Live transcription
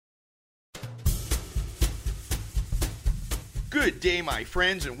Good day, my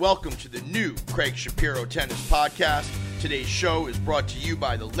friends, and welcome to the new Craig Shapiro Tennis Podcast. Today's show is brought to you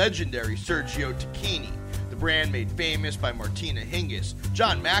by the legendary Sergio Tacchini, the brand made famous by Martina Hingis,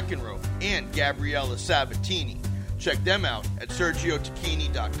 John McEnroe, and Gabriella Sabatini. Check them out at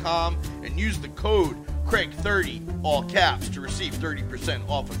sergiotacchini.com and use the code Craig30, all caps, to receive 30%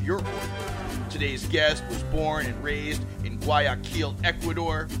 off of your order. Today's guest was born and raised in Guayaquil,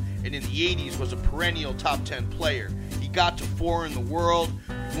 Ecuador, and in the 80s was a perennial top 10 player. He got to 4 in the world,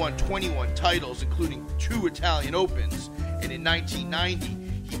 won 21 titles, including 2 Italian Opens, and in 1990,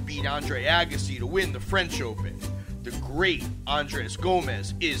 he beat Andre Agassi to win the French Open. The great Andres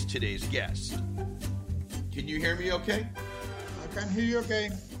Gomez is today's guest. Can you hear me okay? I can hear you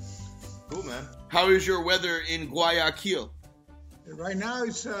okay. Cool, man. How is your weather in Guayaquil? Right now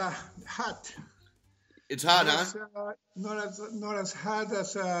it's hot. It's hot, huh? Not as hot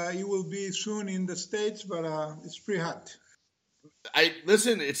as it will be soon in the States, but it's pretty hot.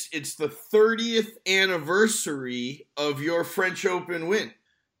 Listen, it's the 30th anniversary of your French Open win.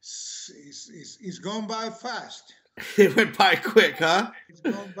 It's gone by fast. It went by quick, huh? It's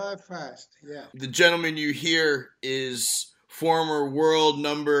gone by fast, yeah. The gentleman you hear is former world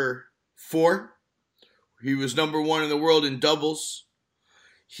number 4. He was number 1 in the world in doubles.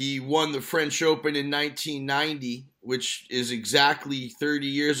 He won the French Open in 1990, which is exactly 30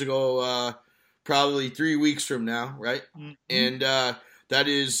 years ago, probably 3 weeks from now, right? Mm-hmm. And that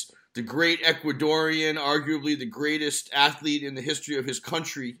is the great Ecuadorian, arguably the greatest athlete in the history of his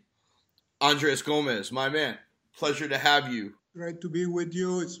country, Andres Gomez, my man. Pleasure to have you. Great to be with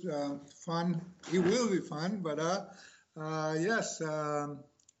you. It's fun. It will be fun, but yes,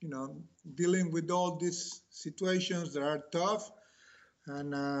 dealing with all these situations that are tough,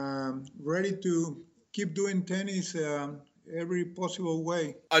 and ready to keep doing tennis every possible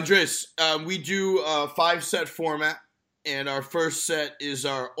way. Andres, we do a 5-set format, and our first set is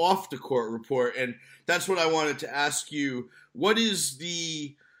our off-the-court report, and that's what I wanted to ask you. What is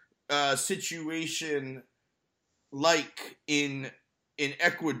the situation like in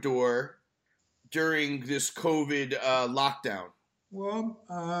Ecuador during this COVID lockdown? Well,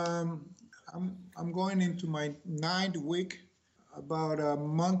 I'm going into my 9th week. About a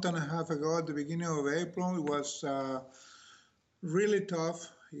month and a half ago, at the beginning of April, it was really tough.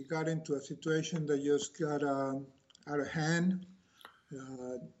 He got into a situation that just got out of hand.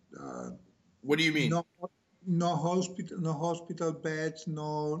 What do you mean? No hospital beds,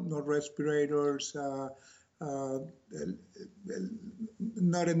 no respirators,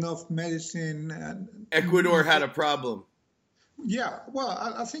 not enough medicine. Ecuador had a problem. Yeah, well,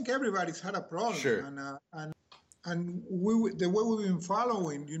 I think everybody's had a problem. Sure. And the way we've been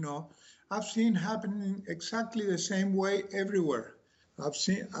following, I've seen happening exactly the same way everywhere. I've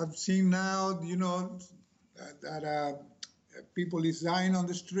seen now, that people is dying on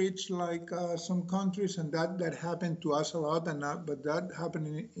the streets like some countries, and that happened to us a lot. But that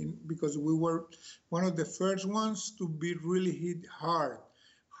happened because we were one of the first ones to be really hit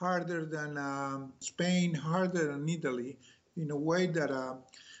harder than Spain, harder than Italy, in a way that.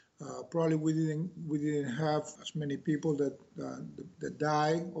 Probably we didn't have as many people that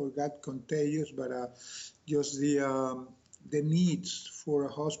died or got contagious, but just the needs for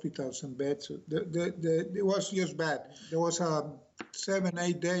hospitals and beds. It was just bad. There was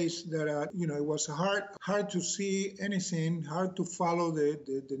 7-8 days that it was hard to see anything, hard to follow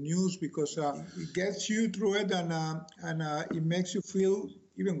the news, because it gets you through it, and it makes you feel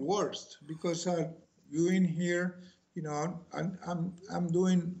even worse, because you in here. I'm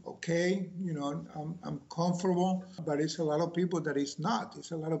doing okay. I'm comfortable, but it's a lot of people that is not.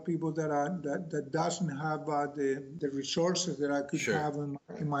 It's a lot of people that doesn't have the resources that I could Sure. have in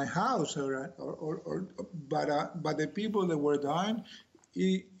my house, but the people that were dying,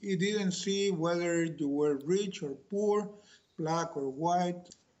 it didn't see whether you were rich or poor, black or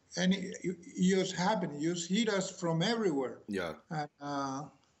white, and it just happened. It just hit us from everywhere. Yeah. And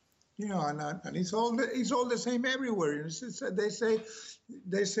it's all the same everywhere. They say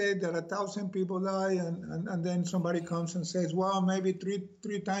that 1,000 people die, and then somebody comes and says, well, maybe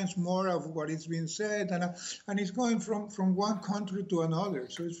three times more of what is being said, and it's going from one country to another.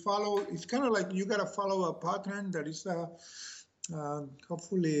 So it's kind of like you gotta follow a pattern that is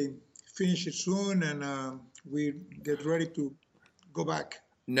hopefully finish it soon, and we get ready to go back.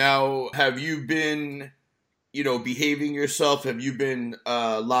 Now, have you been behaving yourself? Have you been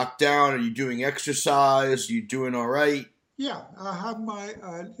locked down? Are you doing exercise? Are you doing all right? Yeah, I have my,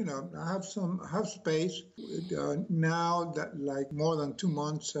 I have space now that like more than 2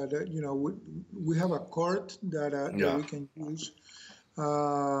 months. We have a court that we can use.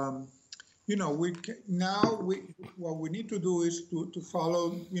 what we need to do is to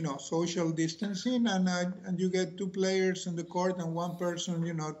follow, social distancing, and you get two players in the court and one person,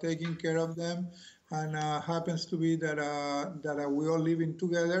 taking care of them, and happens to be that we all living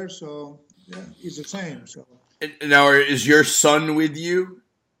together, so yeah, it's the same. So And now, is your son with you?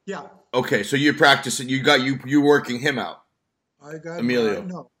 yeah, Okay, so you're practicing. You working him out, I got Emilio.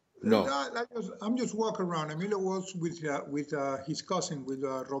 no. No, I'm just walking around. Emilio was with his cousin, with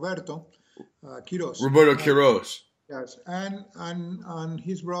Roberto Quiroz. Roberto Quiroz. Yes, and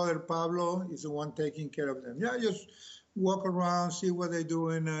his brother Pablo is the one taking care of them. Yeah, just walk around, see what they're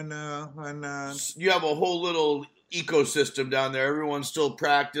doing, and You have a whole little ecosystem down there. Everyone's still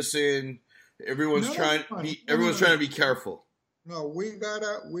practicing. Everyone's no, trying. that's fine. Everyone's trying to be careful. No, we got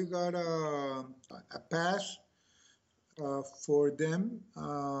a pass for them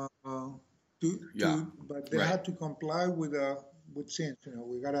Yeah, but they right. had to comply with SINs.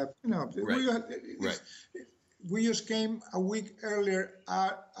 We gotta, Right. Right. we just came a week earlier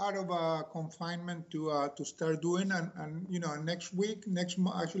out of confinement to start doing, and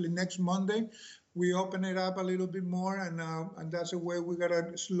actually next Monday, we open it up a little bit more, and that's the way we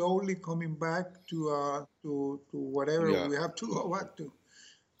gotta slowly coming back to whatever Yeah. we have to go back to.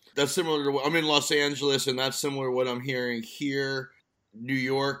 That's similar to what I'm in Los Angeles, and that's similar to what I'm hearing here. New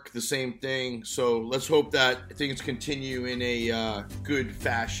York, the same thing. So let's hope that things continue in a good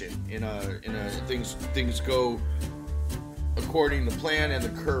fashion. In a things go according to plan and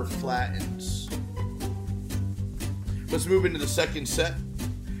the curve flattens. Let's move into the second set.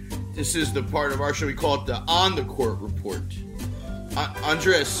 This is the part of our show we call it the On the Court Report.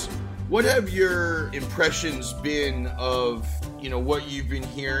 Andres, what have your impressions been of what you've been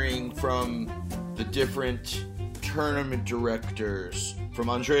hearing from the different tournament directors, from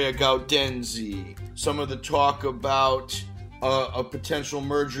Andrea Gaudenzi, some of the talk about a potential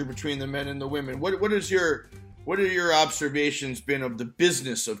merger between the men and the women? What are your observations been of the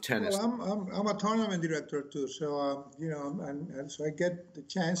business of tennis? Well, I'm a tournament director too, so and so I get the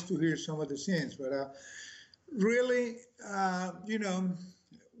chance to hear some of the scenes. But really,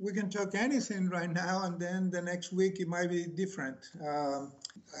 we can talk anything right now, and then the next week it might be different. I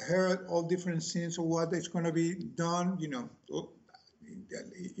heard all different scenes of what is going to be done.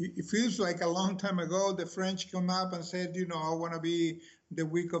 It feels like a long time ago the French come up and said, I want to be the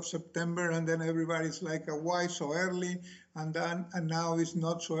week of September, and then everybody's like, why so early? And now it's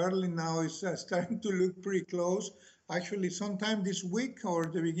not so early. Now it's starting to look pretty close. Actually, sometime this week or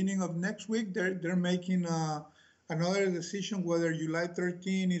the beginning of next week, they're making another decision whether July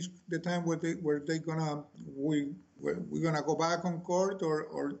 13 is the time where we're gonna go back on court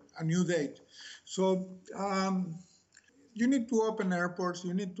or a new date. So you need to open airports,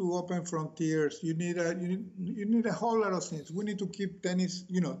 you need to open frontiers, you need a whole lot of things. We need to keep tennis,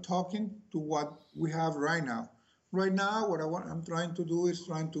 talking to what we have right now. Right now, what I'm trying to do is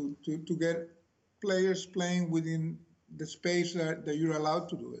trying to get players playing within the space that you're allowed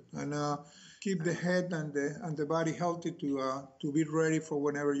to do it, and keep the head and the body healthy to be ready for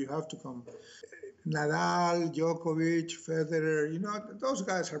whenever you have to come. Nadal, Djokovic, Federer, those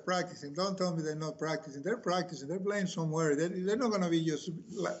guys are practicing. Don't tell me they're not practicing. They're practicing. They're playing somewhere. They're not going to be just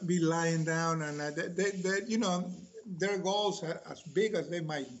be lying down. And their goals, as big as they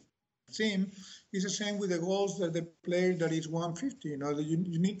might seem, is the same with the goals that the player that is 150.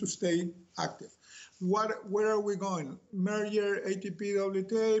 You need to stay active. Where are we going? Merger, ATP,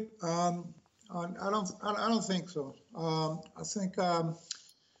 WTA? I don't think so. I think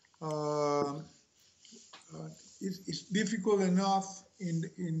it's difficult enough in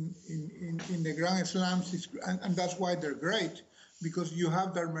the Grand Slams, and that's why they're great, because you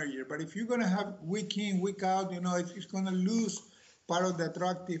have that merger. But if you're going to have week in, week out, it's going to lose part of the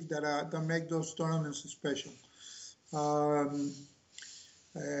attractive that make those tournaments special.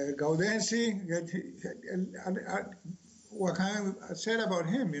 Gaudenzi, what kind I said about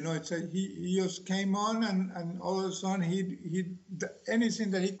him, it's he just came on and all of a sudden he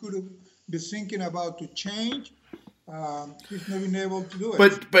anything that he could have been thinking about to change, he's not been able to do it.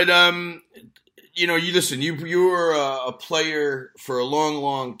 But you listen. You were a player for a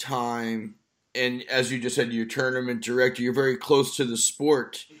long time, and as you just said, you're tournament director. You're very close to the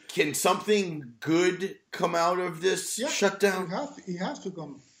sport. Can something good come out of this shutdown? It has to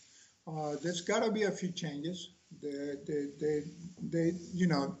come. There's got to be a few changes. They're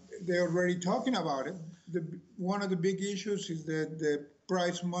already talking about it. One of the big issues is the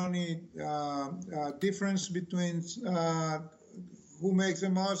prize money difference between who makes the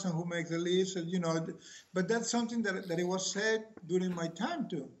most and who makes the least. But that's something that it was said during my time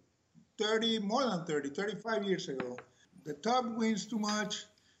too. 35 years ago. The top wins too much.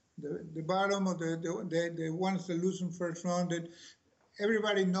 the bottom of the ones that lose in first round. That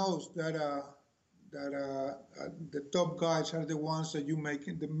everybody knows that the top guys are the ones that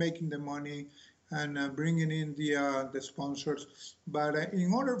making the money and bringing in the sponsors. But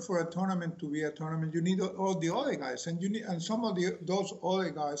in order for a tournament to be a tournament, you need all the other guys, and some of those other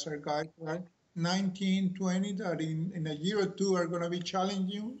guys are guys like 19, 20 that in a year or two are going to be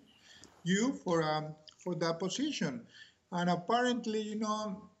challenging you for that position. And apparently,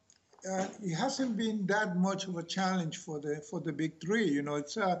 it hasn't been that much of a challenge for the big three.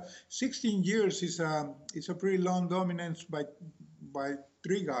 It's 16 years is a pretty long dominance by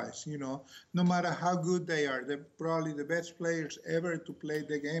three guys. No matter how good they are, they're probably the best players ever to play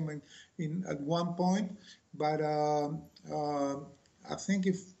the game at one point. But I think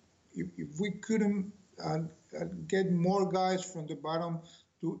if we couldn't get more guys from the bottom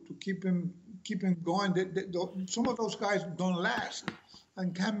to keep him going, some of those guys don't last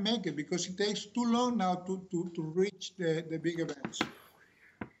and can't make it because it takes too long now to reach the big events.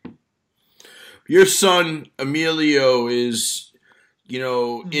 Your son Emilio is,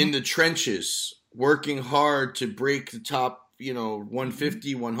 in the trenches, working hard to break the top,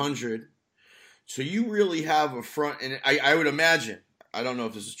 150, 100. So you really have a front, and I would imagine, I don't know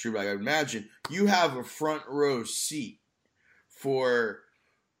if this is true, but I would imagine you have a front row seat for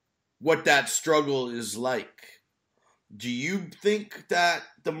what that struggle is like. Do you think that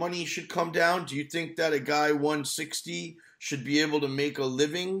the money should come down? Do you think that a guy 160 should be able to make a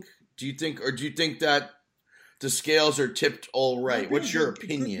living? Do you think that the scales are tipped all right? What's your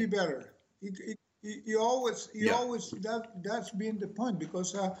opinion? It could be better. That's been the point,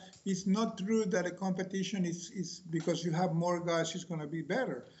 because it's not true that a competition is because you have more guys, it's going to be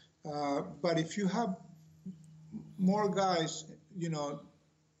better. But if you have more guys,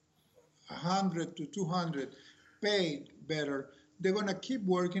 100 to 200 paid better, they're going to keep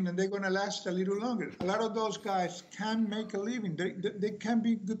working and they're going to last a little longer. A lot of those guys can make a living. They can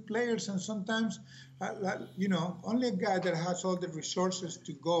be good players, and sometimes, only a guy that has all the resources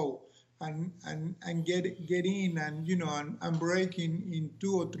to go and get in and break in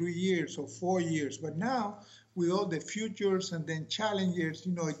 2 or 3 years or 4 years. But now with all the futures and then challengers,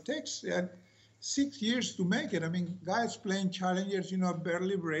 it takes 6 years to make it. I mean, guys playing challengers,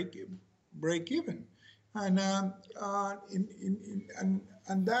 barely break even. And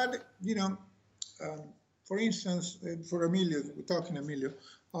and that, for instance, for Emilio, we're talking Emilio,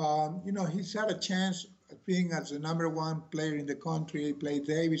 he's had a chance at being as the #1 player in the country. He played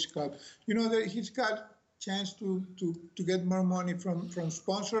Davis Cup. That he's got chance to get more money from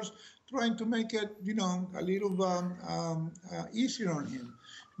sponsors, trying to make it, a little easier on him.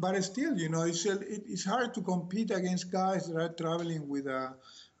 But still, it's hard to compete against guys that are traveling with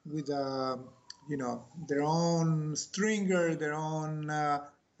their own stringer, their own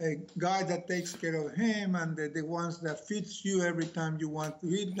a guy that takes care of him, and the ones that fits you every time you want to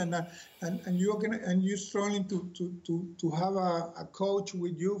eat, and you're struggling to have a coach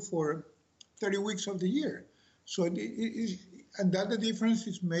with you for 30 weeks of the year. So and that the difference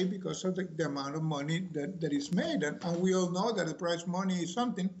is made because of the amount of money that is made, and we all know that the prize money is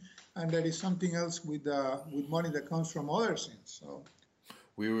something, and there is something else with money that comes from other things. So.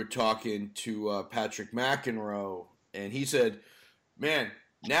 We were talking to Patrick McEnroe, and he said, man,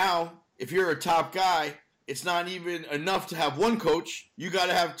 now if you're a top guy, it's not even enough to have one coach. You got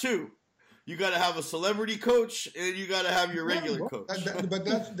to have two. You got to have a celebrity coach, and you got to have your regular coach. But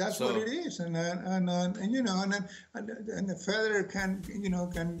that's so, what it is, and the Federer can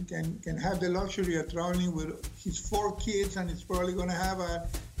have the luxury of traveling with his 4 kids, and he's probably going to have a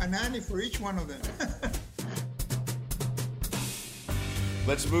nanny for each one of them.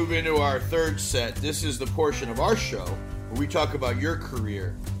 Let's move into our third set. This is the portion of our show where we talk about your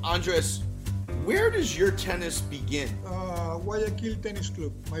career. Andres, where does your tennis begin? Guayaquil Tennis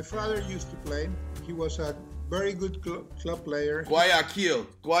Club. My father used to play. He was a very good club player. Guayaquil.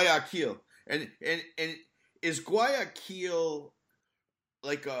 And is Guayaquil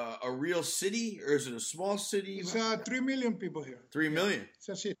like a real city, or is it a small city? It's 3 million people here. 3 million? It's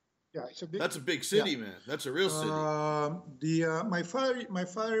a city. Yeah, it's a big. That's a big city, man. That's a real city. My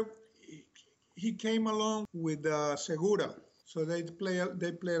father, he came along with Segura, so they played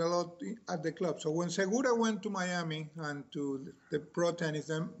a lot at the club. So when Segura went to Miami and to the pro tennis,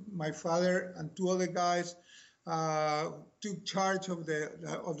 then my father and 2 other guys took charge of the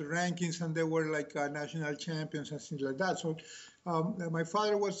rankings, and they were like national champions and things like that. So. My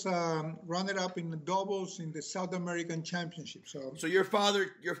father was runner-up in the doubles in the South American Championship. So your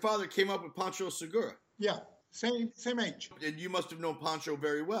father came up with Pancho Segura. Yeah, same age. And you must have known Pancho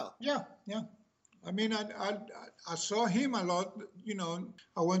very well. Yeah. I mean, I saw him a lot. You know,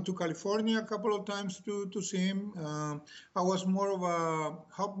 I went to California a couple of times to see him. I was more of a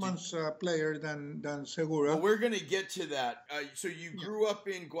Hopman's player than Segura. Well, we're going to get to that. So you grew up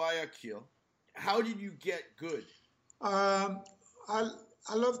in Guayaquil. How did you get good? I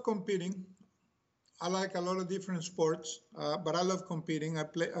love competing. I like a lot of different sports, but I love competing. I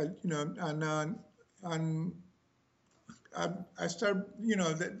play, and I start,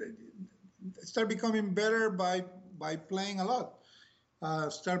 start becoming better by playing a lot.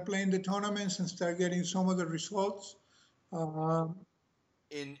 Start playing the tournaments and start getting some of the results. In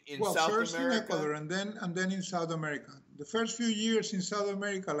Well, South first in America? Ecuador and then in South America. The first few years in South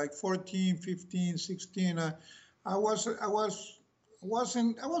America, like 14, 15, 16, I was okay.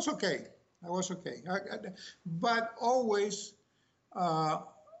 I was okay. But always I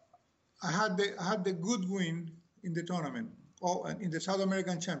had the good win in the tournament. Oh, in the South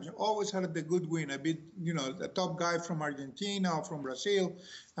American Championship, always had the good win. I beat, the top guy from Argentina or from Brazil,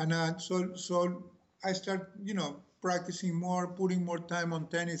 and so I start, practicing more, putting more time on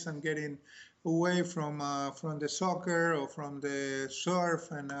tennis, and getting away from the soccer or from the surf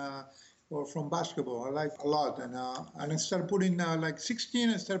and or from basketball. I like a lot, and I start putting like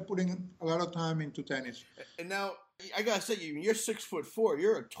 16. I start putting a lot of time into tennis. And now I gotta say, you're 6'4".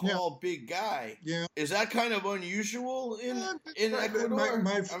 You're a tall, big guy. Yeah. Is that kind of unusual in Ecuador?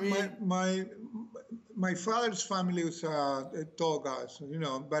 My father's family was tall guys,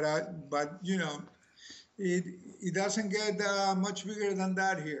 but it doesn't get much bigger than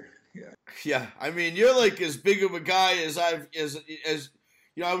that here. Yeah. Yeah, I mean, you're like as big of a guy as I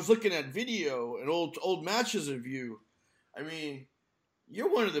was looking at video and old matches of you. I mean, you're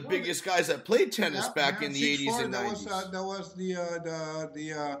one of the biggest guys that played tennis back in the 80s and 90s. That was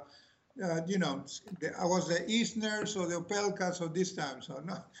I was the Eastner, so the Opelka, so this time. So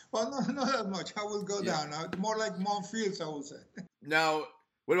not that much. I will go down. More like Monfils, I would say. Now,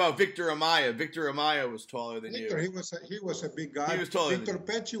 what about Victor Amaya? Victor Amaya was taller than you. He was a big guy. He was taller. Victor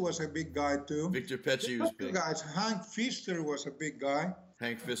Pecci was a big guy too. Victor Pecci was big. Guys, Hank Pfister was a big guy.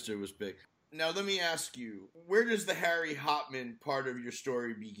 Hank Pfister was big. Now, let me ask you, where does the Harry Hopman part of your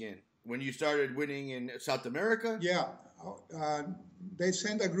story begin? When you started winning in South America? Yeah. They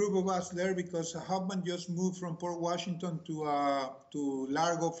sent a group of us there because Hopman just moved from Port Washington to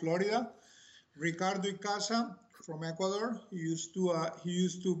Largo, Florida. Ricardo Icaza from Ecuador, he used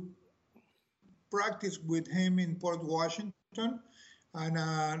to practice with him in Port Washington.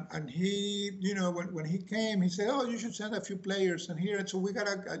 And he, when he came, he said, "Oh, you should send a few players." And here, so we got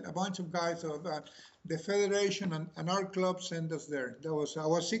a bunch of guys of the federation and our club sent us there. I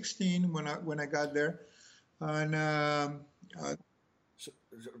was 16 when I got there, and so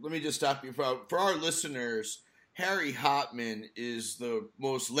let me just stop you for our listeners. Harry Hopman is the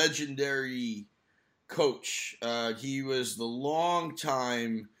most legendary coach. He was the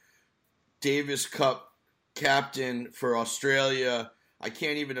longtime Davis Cup captain for Australia. I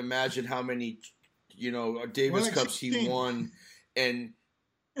can't even imagine how many, Davis Cups 16. He won. And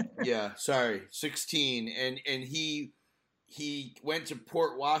 16. And he went to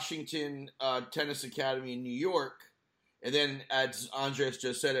Port Washington Tennis Academy in New York. And then, as Andres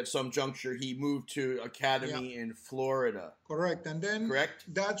just said, at some juncture, he moved to academy in Florida. Correct. And then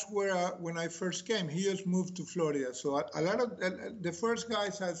that's where, when I first came, he just moved to Florida. So a lot of the first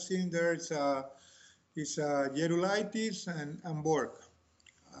guys I've seen there is Gerulaitis and Borg.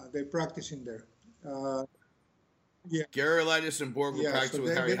 They practice in there. Gerulaitis and Borg were practicing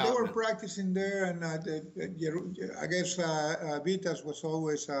with Harry Hopman. They were practicing there, and I guess Vitas was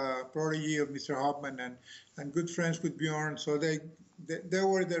always a protege of Mr. Hopman and good friends with Bjorn, so they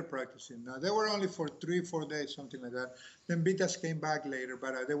were there practicing. They were only for 3-4 days, something like that. Then Vitas came back later,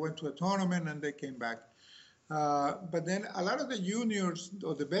 but they went to a tournament and they came back. But then a lot of the juniors,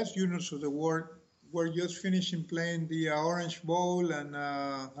 or the best juniors of the world, were just finishing playing the Orange Bowl and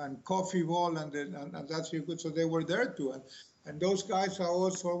Coffee Bowl, and that's really good. So they were there too, and those guys I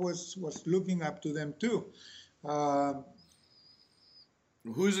also was looking up to them too.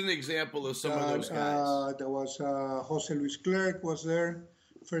 Who's an example of some of those guys? There was Jose Luis Clerc was there,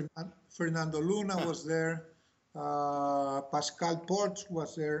 Fernando Luna was there, Pascal Ports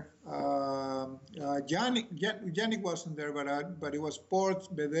was there, Yannick wasn't there, but it was Ports,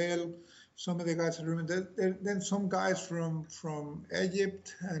 Bedell. Some of the guys I remember. Then some guys from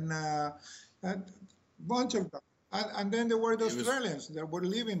Egypt and a bunch of guys. And then there were the Australians that were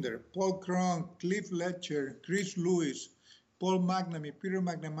living there. Paul Cronk, Cliff Letcher, Chris Lewis, Paul McNamee, Peter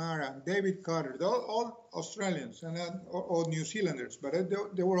McNamara, David Carter. They're all Australians and all New Zealanders, but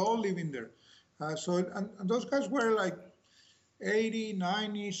they were all living there. And those guys were like, 80,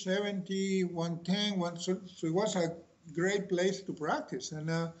 90, 70, 110. So it was a great place to practice. And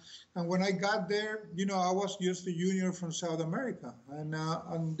when I got there, I was just a junior from South America.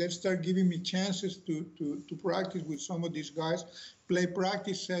 And they start giving me chances to practice with some of these guys, play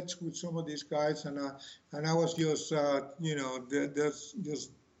practice sets with some of these guys. And I was just,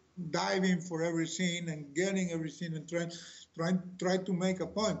 just diving for everything and getting everything and try to make a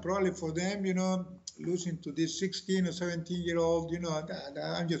point. Probably for them, losing to this 16 or 17-year-old,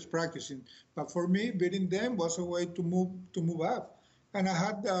 I'm just practicing. But for me, beating them was a way to move up. And I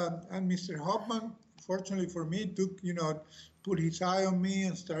had and Mr. Hoffman, fortunately for me, put his eye on me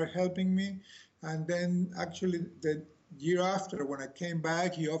and started helping me. And then actually the year after, when I came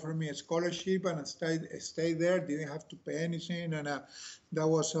back, he offered me a scholarship, and I stayed there. Didn't have to pay anything, and that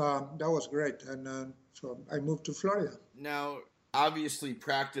was great. And so I moved to Florida. Now, obviously,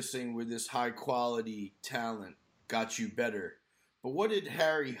 practicing with this high quality talent got you better. But what did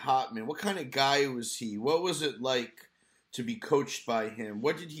Harry Hopman? What kind of guy was he? What was it like to be coached by him?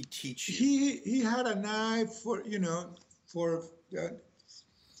 What did he teach you? He had an eye for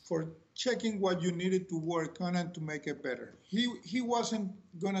for checking what you needed to work on and to make it better. He wasn't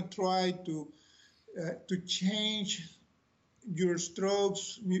gonna try to change your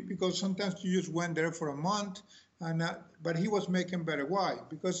strokes, because sometimes you just went there for a month, but he was making better. Why?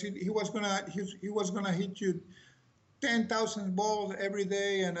 Because he was gonna hit you 10,000 balls every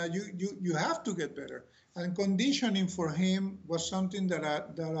day, and you have to get better. And conditioning for him was something that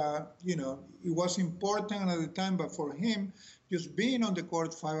it was important at the time, but for him, just being on the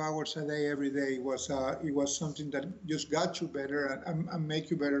court 5 hours a day every day was something that just got you better and make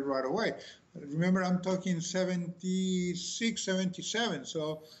you better right away. Remember, I'm talking 76, 77,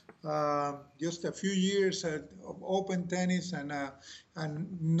 so just a few years of open tennis, and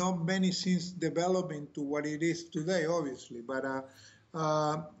not many things developing to what it is today, obviously. But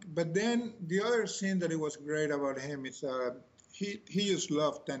then the other thing that it was great about him is he just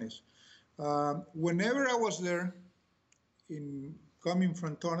loved tennis. Whenever I was there, coming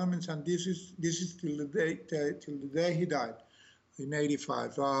from tournaments, and this is till the day he died in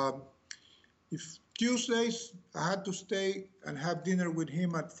 '85. If Tuesdays I had to stay and have dinner with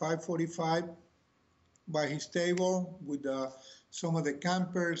him at 5:45 by his table with some of the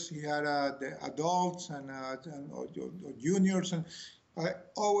campers. He had the adults and juniors, and I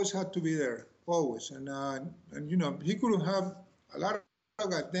always had to be there, always. And he could have a lot of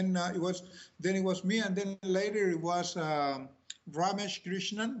guys. Then it was me, and then later it was Ramesh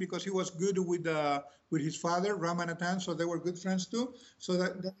Krishnan, because he was good with his father, Ramanathan, so they were good friends too. So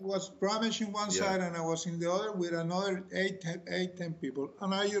that was Ramesh in one side, and I was in the other with another 10 people.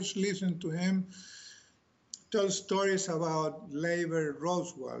 And I just listened to him tell stories about Leiber,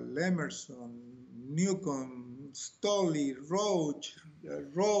 Rosewall, Emerson, Newcomb, Stolle, Roach,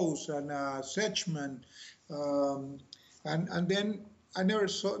 Rose, and Setchman. And then I never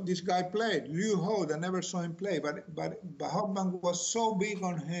saw this guy play, Liu Hode. I never saw him play, but Hoffman was so big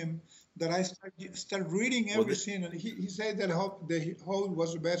on him that I started reading everything. And he said that Hode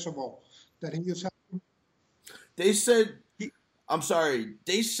was the best of all, that he just had. They said, I'm sorry,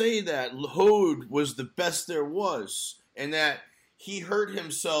 they say that Hode was the best there was, and that he hurt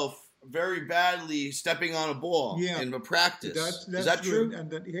himself very badly stepping on a ball in the practice. Is that true?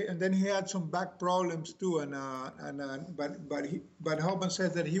 And then he had some back problems too. But Hoffman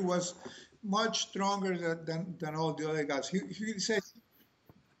said that he was much stronger than all the other guys. He said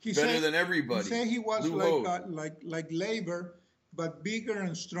better than everybody. He said he was like Leiber, but bigger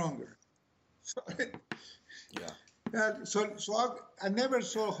and stronger. So, so I never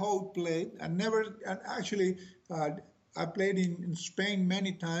saw Hode play. I played in Spain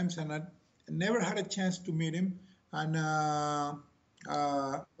many times, and I never had a chance to meet him. And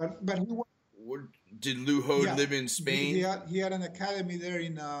but he was. Did Lou Hode live in Spain? He had an academy there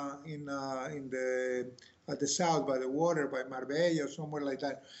at the south by the water, by Marbella or somewhere like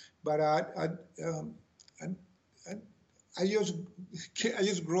that. But I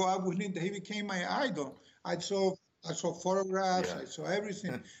just grew up with him. He became my idol. I saw photographs, I saw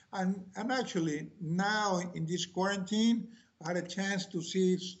everything. And actually, now in this quarantine, I had a chance to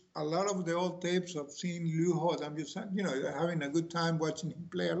see a lot of the old tapes of seeing Lou Hode. I'm just, having a good time watching him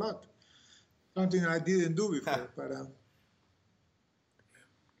play a lot. Something I didn't do before. But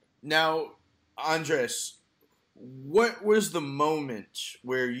Now, Andres, what was the moment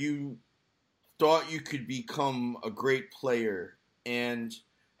where you thought you could become a great player, and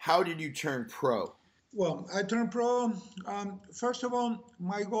how did you turn pro? Well, I turned pro. First of all,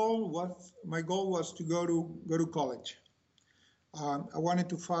 my goal was to go to college. I wanted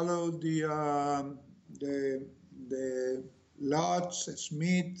to follow the Lutz,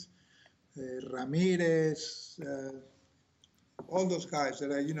 Smith, Ramirez, all those guys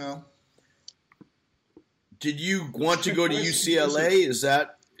that I. Did you want to go to UCLA? Is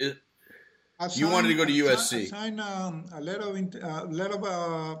that it? You wanted to go to USC? I signed a letter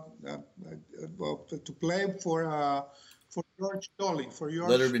to play for George Tolley, in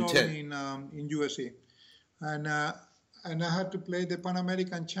USC, and I had to play the Pan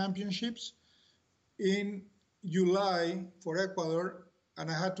American Championships in July for Ecuador,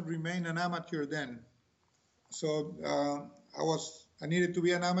 and I had to remain an amateur then. So I needed to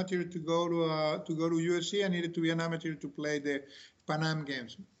be an amateur to go to USC. I needed to be an amateur to play the Pan Am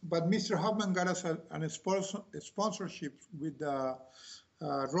Games. But Mr. Hoffman got us a sponsorship with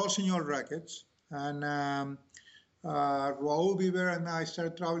Rossignol Rackets, and Raul Viver and I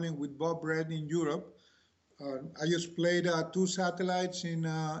started traveling with Bob Red in Europe. I just played 2 satellites in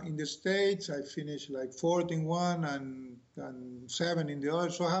the States. I finished like 4th in one and 7 in the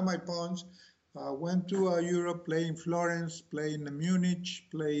other. So I had my points. Went to Europe, played in Florence, played in Munich,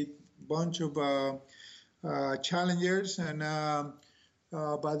 played a bunch of challengers, and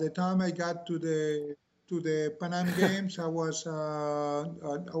by the time I got to the Pan Am Games, I was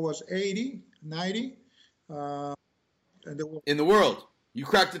 80, 90. In the world, you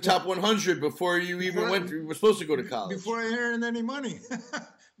cracked the top 100 before you even went. You were supposed to go to college. Before I earned any money,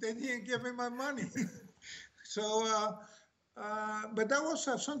 they didn't give me my money. So. But that was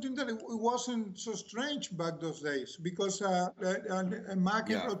something that it wasn't so strange back those days, because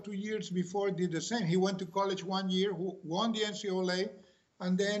McEnroe 2 years before did the same. He went to college 1 year, who won the NCAA,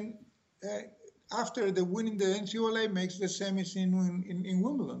 and then after winning the NCAA, makes the semis in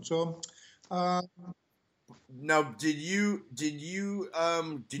Wimbledon. So. Now, did you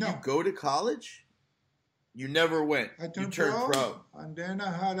go to college? You never went. I turned pro, and then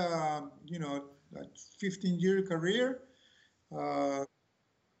I had a 15-year career.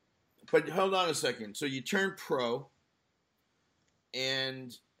 But hold on a second. So you turned pro,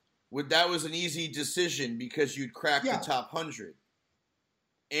 and that was an easy decision because you'd cracked the top 100,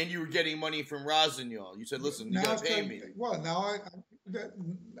 and you were getting money from Rossignol. You said, "Listen, you gotta pay me." Well, now the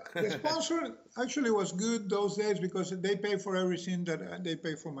sponsor actually was good those days because they pay for everything. That they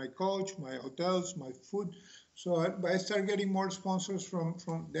pay for my coach, my hotels, my food. So I started getting more sponsors from.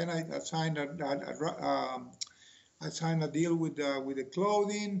 Then I signed I signed a deal with the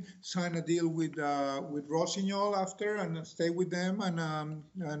clothing, signed a deal with Rossignol after, and stayed with them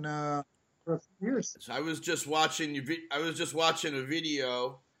for a few years. So I was just watching a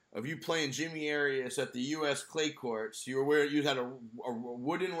video of you playing Jimmy Arias at the U.S. clay courts. You had a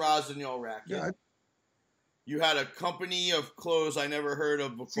wooden Rossignol racket. Yeah. You had a company of clothes I never heard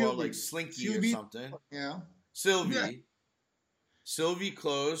of before, like Slinky or something. Yeah. Sylvie. Yeah. Sylvie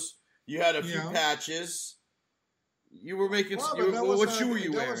clothes. You had a few patches. You were making. What shoe were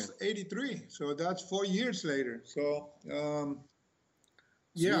you wearing? That was '83, so that's 4 years later. So,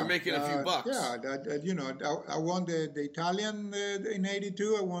 you were making a few bucks. Yeah, I won the Italian in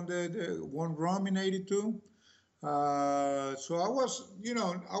 '82. I won Rome in '82. So I was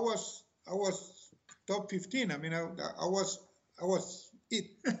top 15. I mean, I was it.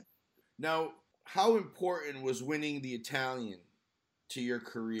 Now, how important was winning the Italian to your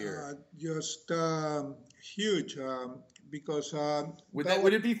career? Just huge, because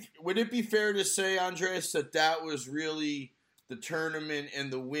would it be fair to say, Andres, that was really the tournament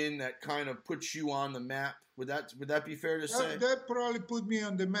and the win that kind of puts you on the map? Would that be fair to say? That probably put me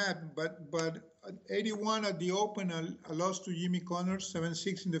on the map, but '81 at the Open, I lost to Jimmy Connors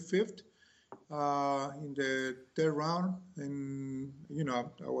 7-6 in the 5th. In the 3rd round, and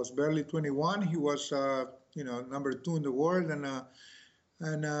I was barely 21. He was number 2 in the world, and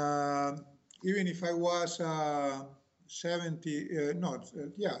even if I was 70,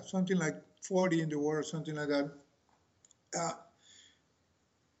 something like 40 in the world, something like that,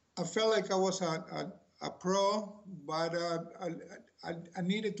 I felt like I was a pro, but I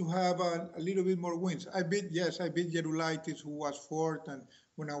needed to have a little bit more wins. I beat Gerulaitis, who was 4th, and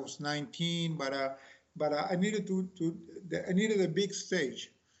when I was 19, but I needed I needed a big stage,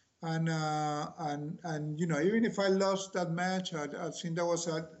 and even if I lost that match, I think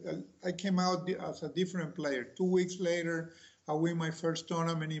I came out as a different player. 2 weeks later, I win my first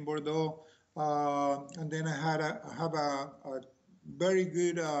tournament in Bordeaux, and then I have a very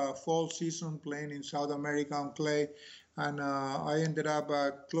good fall season playing in South America on clay, and I ended up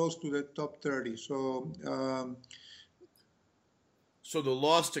close to the top 30. So. So the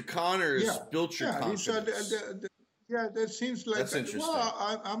loss to Connors built your confidence. Yeah, that seems like That's interesting.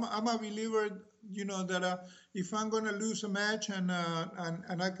 well. I'm a believer, that if I'm gonna lose a match and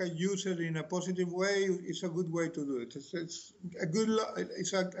I can use it in a positive way, it's a good way to do it. It's a good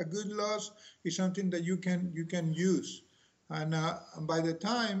it's a good loss. It's something that you can use, and by the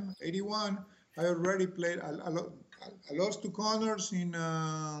time 81, I already played. I lost to Connors in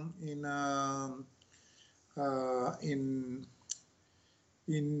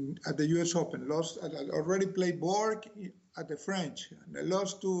at the U.S. Open. I already played Borg at the French. And I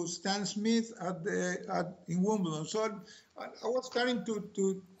lost to Stan Smith in Wimbledon. So I was starting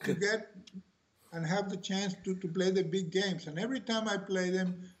to get and have the chance to play the big games. And every time I played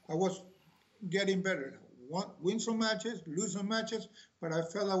them, I was getting better. Win some matches, lose some matches, but I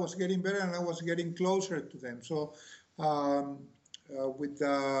felt I was getting better and I was getting closer to them. So then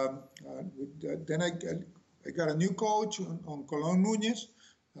I got a new coach on Colón Núñez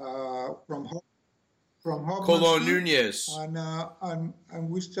from Hopman Colón Steel, Núñez. and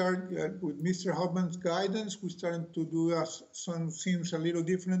we started with Mr. Hopman's guidance. We started to do some things a little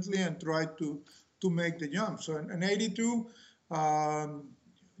differently and try to make the jump. So in '82, I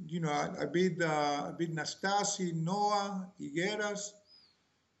beat Nastasi, Noah, Higueras,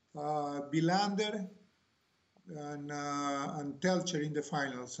 Vilander, and Telcher in the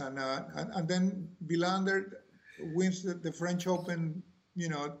finals, and then Vilander wins the French Open.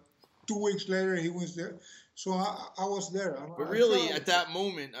 2 weeks later he wins there. So I was there. But really, at that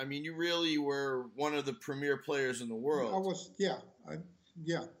moment, I mean, you really were one of the premier players in the world. I was, yeah.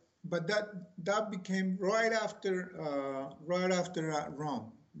 But that became right after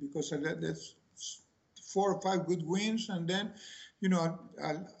Rome, because that's 4 or 5 good wins, and then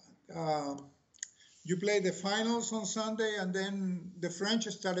you play the finals on Sunday, and then the French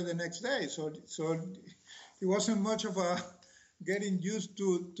started the next day. So it wasn't much of a getting used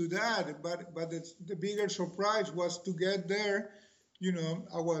to that. But the bigger surprise was to get there.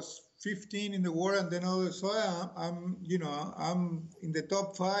 I was 15 in the world, and then all of a sudden I'm in the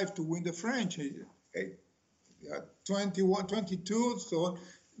top 5 to win the French. 21, 22. So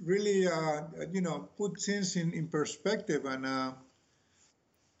really, put things in perspective. And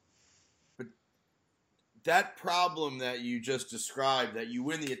that problem that you just described, that you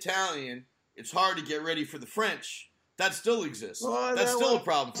win the Italian, it's hard to get ready for the French. That still exists. Well, that's still a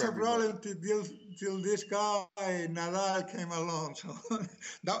problem for everybody. It's a problem till this guy Nadal came along. So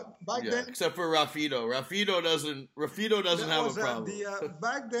back then, except for Rafido. Rafido doesn't have a problem.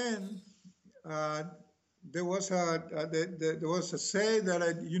 Back then, there was a say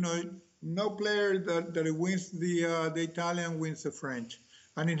that no player that wins the Italian wins the French.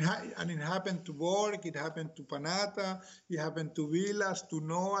 And it happened to Borg, it happened to Panatta, it happened to Vilas, to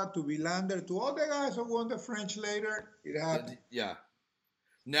Noah, to Vilander, to all the guys who won the French later. It happened. Yeah.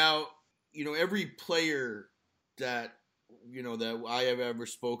 Now, every player that I have ever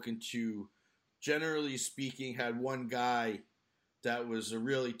spoken to, generally speaking, had one guy that was a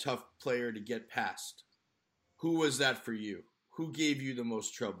really tough player to get past. Who was that for you? Who gave you the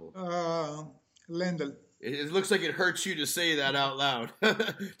most trouble? Lendl. It looks like it hurts you to say that out loud.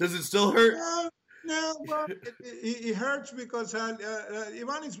 Does it still hurt? No, but it hurts because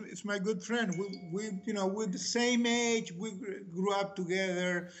Ivan is my good friend. We're the same age. We grew up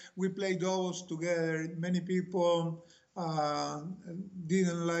together. We played doubles together. Many people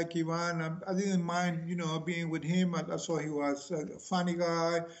didn't like Ivan. I didn't mind, being with him. I saw he was a funny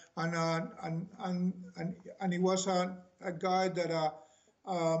guy, and he was a guy that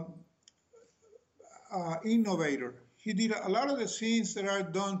innovator. He did a lot of the things that are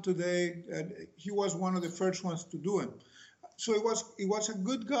done today. He was one of the first ones to do them. So it was a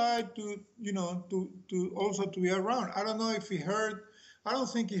good guy to also to be around. I don't know if he hurt. I don't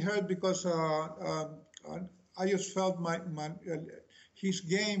think he hurt because I just felt his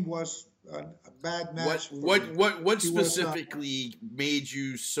game was a bad match. What specifically made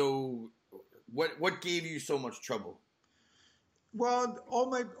you so? What gave you so much trouble? Well,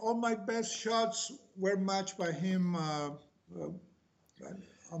 all my best shots were matched by him. I'm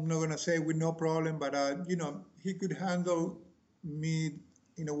not gonna say with no problem, but he could handle me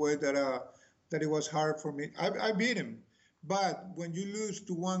in a way that it was hard for me. I beat him, but when you lose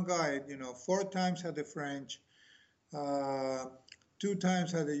to one guy, 4 times at the French, 2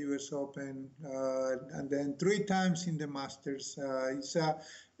 times at the U.S. Open, and then 3 times in the Masters,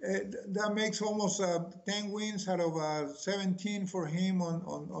 that makes almost 10 wins out of 17 for him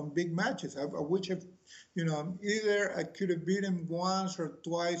on big matches. Which, either I could have beat him once or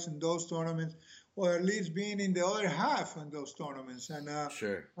twice in those tournaments, or at least being in the other half in those tournaments. And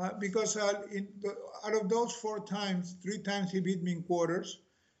sure, because out of those 4 times, 3 times he beat me in quarters,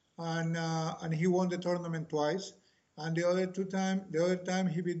 and he won the tournament twice. and the other time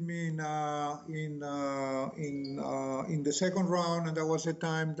he beat me in the second round, and that was a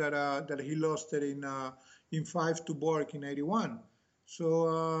time that he lost it in 5 to Borg in '81.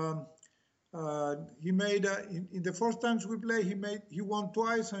 So he made in the first times we played, he won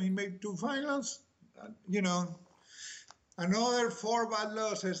twice and he made 2 finals. You know, another 4 bad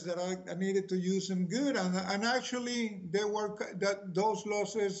losses that I needed to use them good, and actually they were those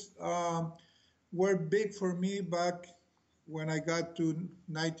losses were big for me back when I got to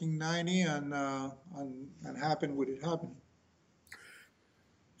 1990 and happened what it happened.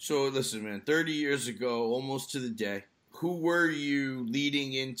 So listen, man, 30 years ago, almost to the day, who were you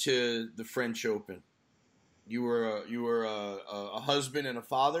leading into the French Open? You were a husband and a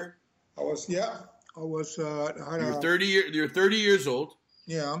father. I was yeah. I was. You're 30 You're 30 years old.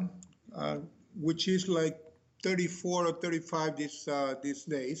 Yeah, which is like 34 or 35 these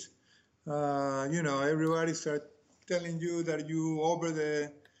days. You know, everybody start telling you that you over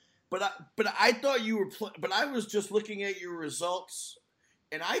the. But I thought you were. But I was just looking at your results,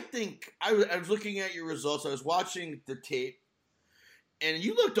 and I think I was looking at your results. I was watching the tape, and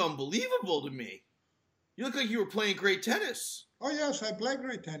you looked unbelievable to me. You look like you were playing great tennis. Oh yes, I play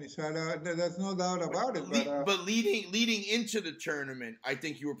great tennis. There's no doubt about it. But leading into the tournament, I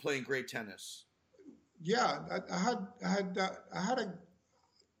think you were playing great tennis. Yeah, I had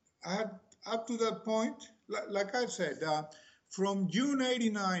up to that point, like I said, from June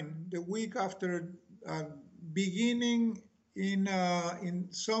 '89, the week after, beginning in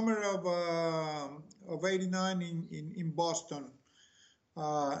summer of '89 in Boston.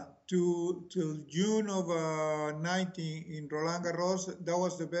 To June of '90 in Roland Garros, that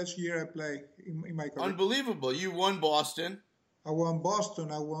was the best year I played in my career. Unbelievable! You won Boston. I won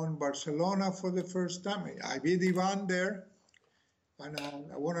Boston. I won Barcelona for the first time. I beat Ivan there, and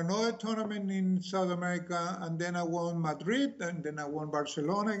I won another tournament in South America, and then I won Madrid, and then I won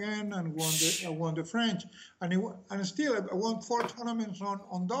Barcelona again, and I won the French, and still I won 4 tournaments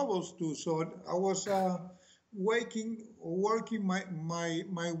on doubles too. So I was. Working my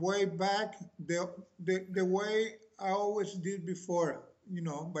way back the way I always did before, you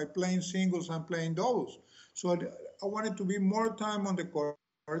know, by playing singles and playing doubles. So I wanted to be more time on the court,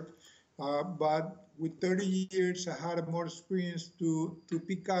 but with 30 years, I had more experience to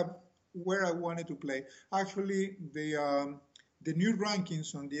pick up where I wanted to play. Actually, the new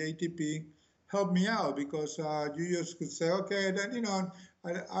rankings on the ATP helped me out because you just could say, okay, then you know,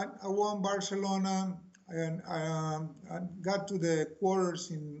 I won Barcelona. And I got to the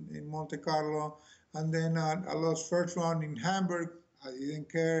quarters in Monte Carlo, and then I lost first round in Hamburg. I didn't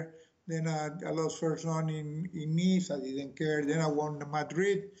care. Then I lost first round in Nice. I didn't care. Then I won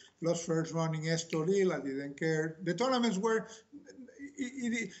Madrid. Lost first round in Estoril. I didn't care. The tournaments were,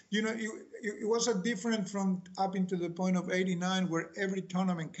 it was a different from up into the point of '89 where every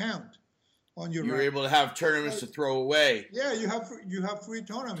tournament count. You were able to have tournaments to throw away. Yeah, you have 3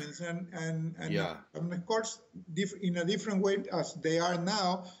 tournaments, and yeah. Of course in a different way as they are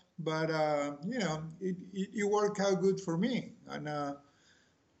now. But you know, it worked out good for me. And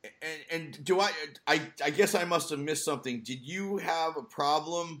do I guess I must have missed something. Did you have a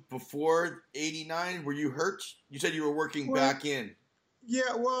problem before '89? Were you hurt? You said you were working back in.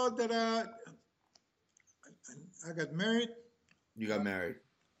 Yeah, well, that I got married. You got married.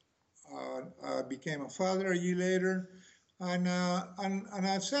 I became a father a year later, and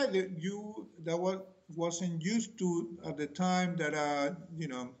I said that wasn't used to at the time that you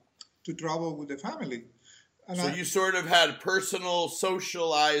know, to travel with the family. And so you sort of had personal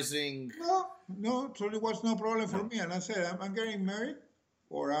socializing. No, so it was no problem for me. And I said, I'm getting married,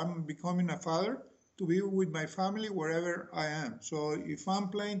 or I'm becoming a father to be with my family wherever I am. So if I'm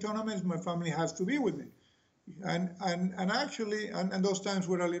playing tournaments, my family has to be with me. And actually, and those times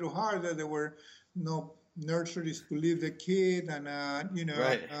were a little hard. That there were no nurseries to leave the kid, and you know,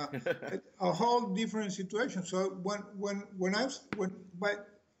 right. A whole different situation. So but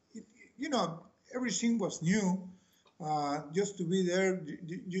you know, everything was new. Just to be there,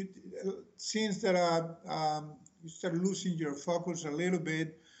 since that you start losing your focus a little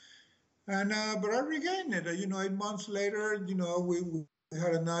bit, and but I regained it. You know, 8 months later, you know, we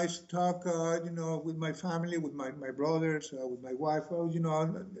had a nice talk, you know, with my family, with my brothers, with my wife. Oh, you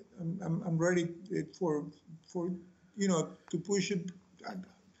know, I'm ready for you know, to push it.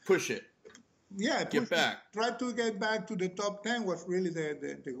 Push it. Yeah, get back. Try to get back to the top 10 was really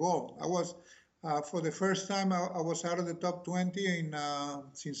the goal. I was for the first time I was out of the top 20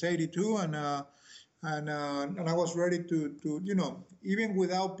 since '82, and I was ready to you know, even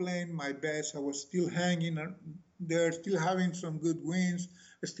without playing my best, I was still hanging. They're still having some good wins,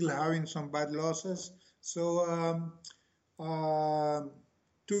 still having some bad losses, So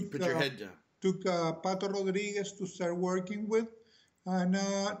took Put your head down. took Pato Rodriguez to start working with, and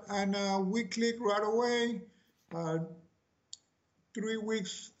we clicked right away. 3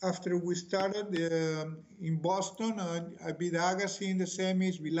 weeks after we started in Boston, I beat Agassi in the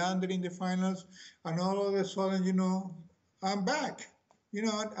semis, Vilander in the finals, and all of a sudden, I'm back.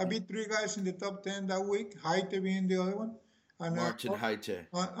 I beat three guys in the top 10 that week, Haite being the other one. And, Martin Haite.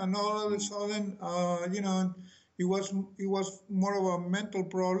 And all of a sudden, it was more of a mental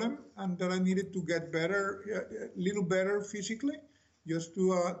problem, and that I needed to get better, a little better physically, just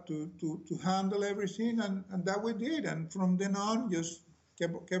to handle everything, and that we did, and from then on, just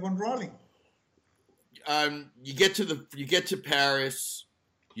kept on rolling. You get to Paris,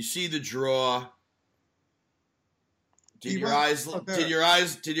 you see the draw. Did your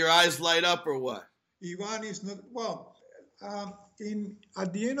eyes light up or what? Ivan is not well. At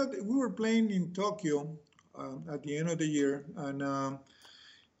the end of we were playing in Tokyo at the end of the year, and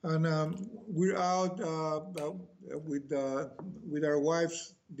we're out with our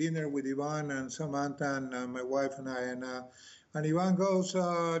wife's dinner with Ivan and Samantha and my wife and I, and Ivan goes,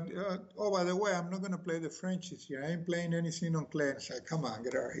 oh, by the way, I'm not going to play the French this year. I ain't playing anything on clay. I said, come on,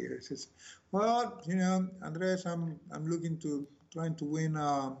 get out of here. He says, well, Andres, I'm trying to win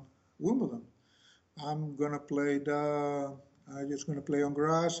Wimbledon. I'm going to play I'm just going to play on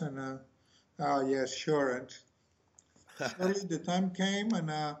grass. And, yes, sure. And surely the time came, and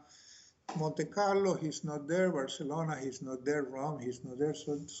Monte Carlo, he's not there. Barcelona, he's not there. Rome, he's not there.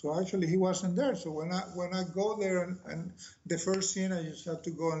 So actually, he wasn't there. So when I go there, and the first thing, I just have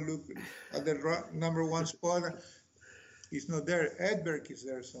to go and look at the number one spot. He's not there. Edberg is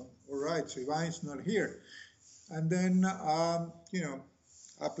there. So all right. So Ivan's not here. And then I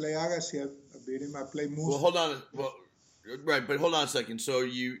play Agassi. I beat him. I play Musa. Well, hold on. Well, right, but hold on a second. So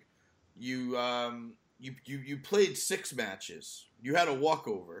you played 6 matches. You had a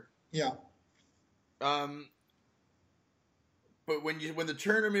walkover. Yeah. But when the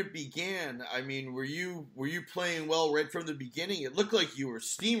tournament began, I mean, were you playing well right from the beginning? It looked like you were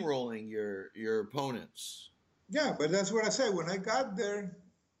steamrolling your opponents. Yeah, but that's what I said. When I got there,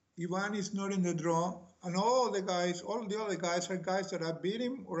 Ivan is not in the draw, and all the other guys are guys that I beat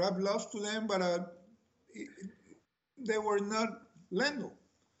him or I've lost to them, but they were not Lendl.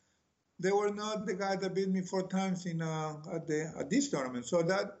 They were not the guy that beat me 4 times at this tournament. So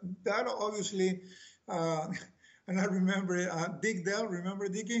that obviously, and I remember Dick Dell. Remember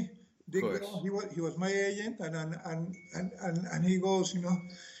Dickie? Dick Dell. He was my agent, and he goes,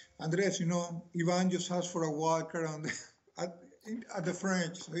 Andres, Ivan just asked for a walker at the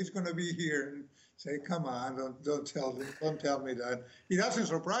French, so he's going to be here. And say, come on, don't tell me that. It doesn't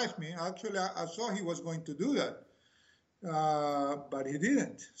surprise me. Actually, I saw he was going to do that. But he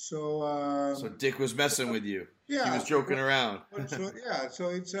didn't. So Dick was messing with you. Yeah, he was joking around. So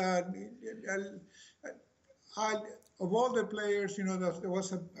it's of all the players, there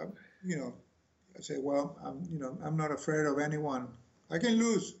was I say, well, I'm not afraid of anyone. I can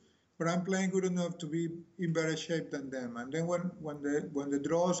lose, but I'm playing good enough to be in better shape than them. And then when the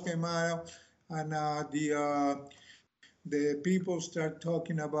draws came out, and the people start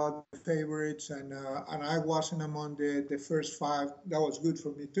talking about the favorites, and I wasn't among the first 5. That was good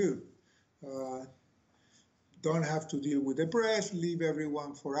for me too. Don't have to deal with the press. Leave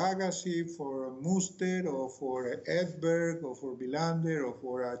everyone for Agassi, for Muster, or for Edberg, or for Vilander, or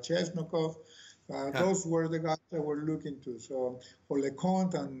for Chesnokov. Those were the guys I were looking to. So for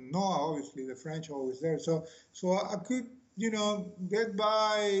LeConte and Noah, obviously the French always there. So I could get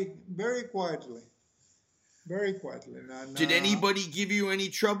by very quietly. Very quietly. And, did anybody give you any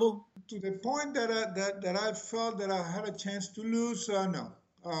trouble? To the point that I felt that I had a chance to lose, no.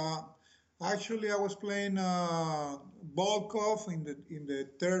 Actually, I was playing Volkov in the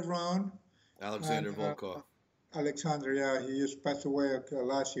 3rd round. Alexander Volkov. Alexander, yeah, he just passed away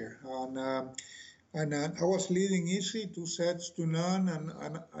last year. And I was leading easy, 2 sets to none,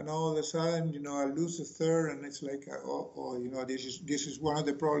 and all of a sudden, I lose the 3rd, and it's like, this is one of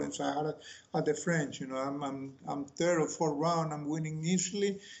the problems I had at the French. I'm 3rd or 4th round, I'm winning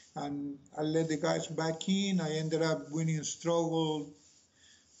easily, and I let the guys back in. I ended up winning struggle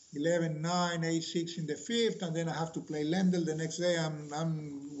 11-9, 8-6 in the 5th, and then I have to play Lendl the next day.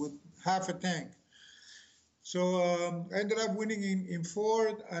 I'm with half a tank. So I ended up winning in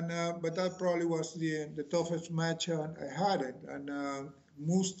 4th, but that probably was the toughest match I had it. And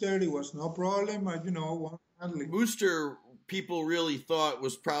Muster, it was no problem. One handling. Muster, people really thought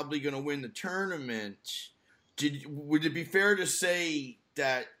was probably going to win the tournament. Would it be fair to say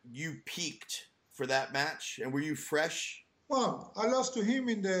that you peaked for that match, and were you fresh? Well, I lost to him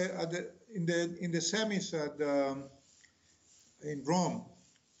in the in the semis in Rome,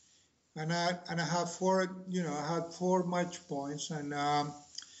 and I had I had 4 match points, and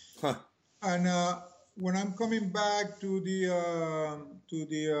Huh. and when I'm coming back to the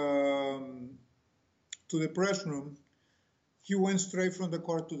press room, he went straight from the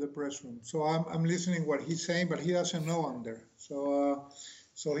court to the press room. So I'm listening what he's saying, but he doesn't know I'm there. So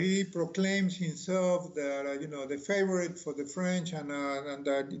he proclaims himself that the favorite for the French, and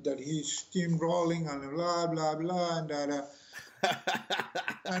that he's steamrolling and blah blah blah, and that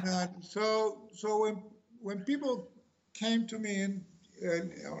so when people came to me and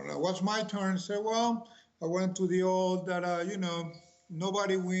it was my turn, say, well, I went to the old that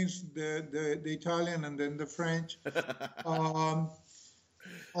nobody wins the Italian and then the French.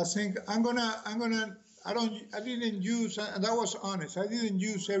 I think I didn't use, and that was honest. I didn't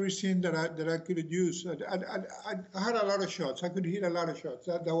use everything that I could use. I had a lot of shots. I could hit a lot of shots.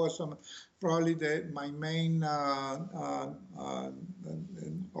 That was probably my main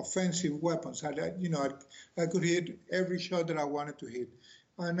offensive weapons. I could hit every shot that I wanted to hit.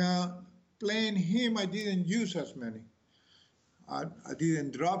 And playing him, I didn't use as many. I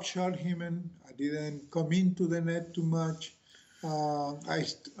didn't drop shot him, and I didn't come into the net too much. I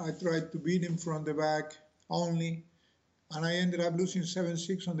tried to beat him from the back only, and I ended up losing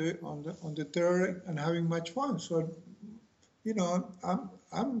 7-6 on the third and having much fun. So,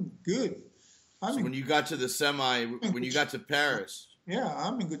 I'm good. So when you got to the semi, when you got to Paris, yeah,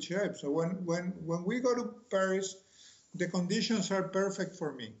 I'm in good shape. So when we go to Paris, the conditions are perfect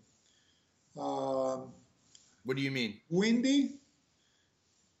for me. What do you mean? Windy,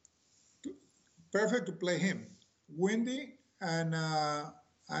 perfect to play him. Windy, and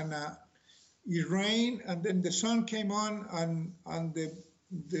it rained, and then the sun came on, and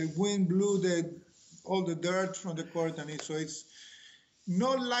the wind blew all the dirt from the court, and so it's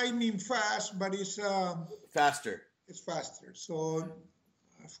not lightning fast, but it's faster. It's faster. So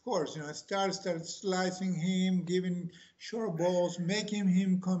of course, I started slicing him, giving short balls, making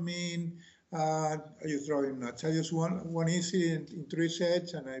him come in. I just drove him nuts. I just won easy in 3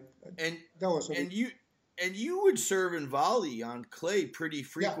 sets, and that was And you would serve and volley on clay pretty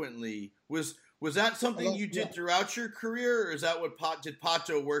frequently. Yeah. Was that something you did throughout your career, or is that what did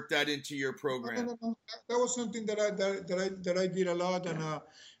Pato work that into your program? No. That was something that I did a lot,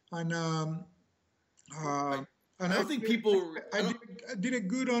 I don't think people. I did it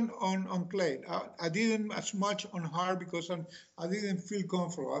good on clay. I didn't as much on hard because I didn't feel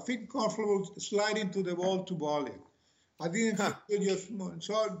comfortable. I feel comfortable sliding to the ball to volley. I didn't feel good just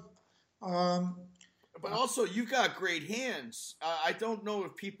so. But also, you've got great hands. I don't know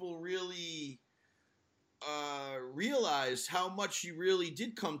if people really realize how much you really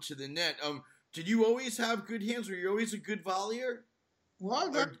did come to the net. Did you always have good hands? Were you always a good volleyer?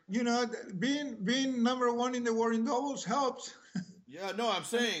 Well, being number one in the world in doubles helps. Yeah, no, I'm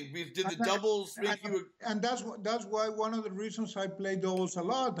saying, did the doubles make you? And that's why one of the reasons I play doubles a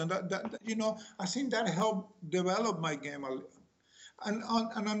lot, and I think that helped develop my game. And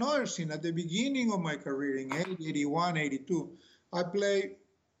another thing, at the beginning of my career in 80, 81, 82, I played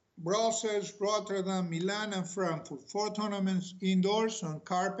Brussels, Rotterdam, Milan, and Frankfurt, 4 tournaments indoors on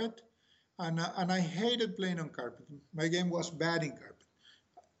carpet, and I hated playing on carpet. My game was bad in carpet.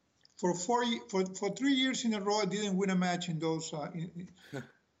 For 3 years in a row, I didn't win a match in those.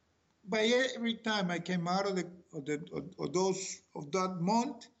 But every time I came out of that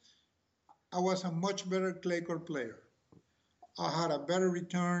month, I was a much better clay court player. I had a better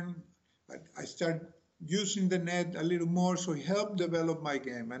return. I started using the net a little more, so it helped develop my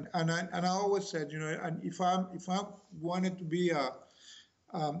game. And I always said, and if I wanted to be a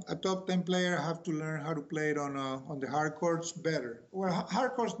top 10 player, I have to learn how to play it on the hard courts better. Well,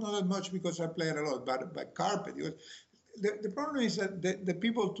 hard courts not that much because I played a lot, but carpet. The problem is that the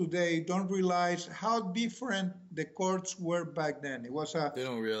people today don't realize how different the courts were back then. It was they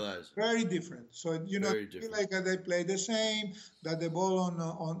don't realize very different. So feel like they play the same. That the ball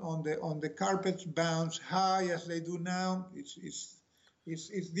on the carpets bounce high as they do now.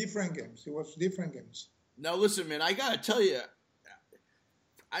 It's different games. It was different games. Now listen, man, I gotta tell you,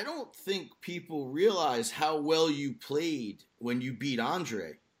 I don't think people realize how well you played when you beat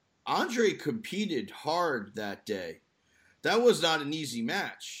Andre. Andre competed hard that day. That was not an easy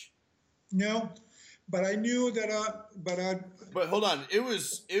match. No, but I knew that. But hold on, it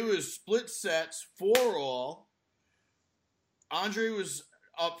was split sets, 4-all. Andre was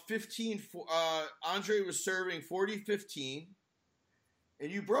up 15. Andre was serving 40-15,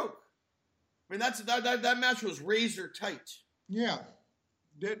 and you broke. I mean, that match was razor tight. Yeah,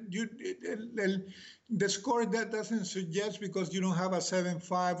 The score that doesn't suggest because you don't have a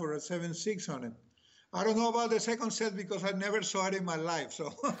 7-5 or a 7-6 on it. I don't know about the second set because I never saw it in my life,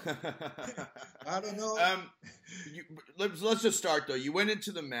 so I don't know. Let's just start though. You went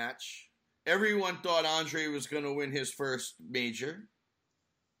into the match. Everyone thought Andre was going to win his first major.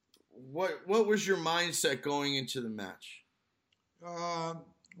 What was your mindset going into the match?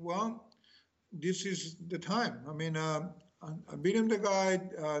 Well, this is the time. I mean, I beat him the guy.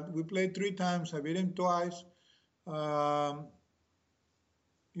 We played 3 times. I beat him twice.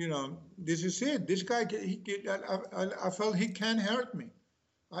 You know, this is it. This guy, I felt he can hurt me.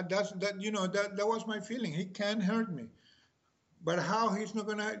 That was my feeling. He can hurt me. But how he's not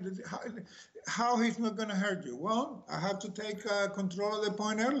gonna hurt you? Well, I have to take control of the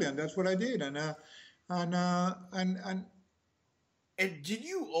point early, and that's what I did. And did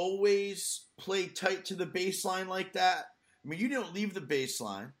you always play tight to the baseline like that? I mean, you didn't leave the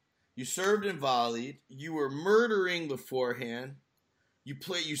baseline. You served and volleyed. You were murdering the forehand. You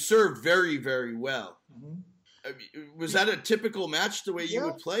served very, very well. Mm-hmm. I mean, was that a typical match the way you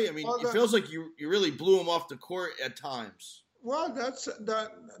would play? I mean, it feels like you really blew him off the court at times. Well, that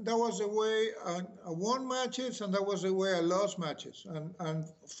was the way I won matches, and that was the way I lost matches. And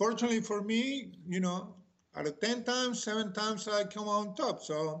fortunately for me, you know, out of 10 times, 7 times I come on top.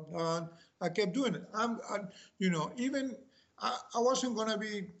 So I kept doing it. I wasn't gonna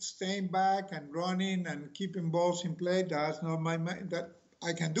be staying back and running and keeping balls in play. That's not that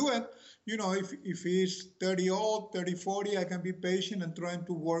I can do it. You know, if he's 30-old, 30-40, I can be patient and trying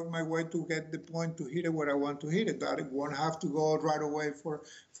to work my way to get the point to hit it where I want to hit it. That won't have to go right away for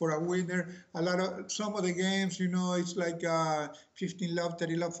a winner. Some of the games, you know, it's like 15 love,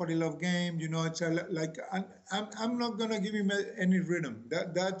 30 love, 40 love game. You know, it's like I'm not gonna give him any rhythm.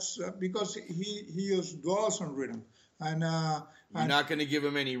 That's because he just dwells on rhythm. And you're not going to give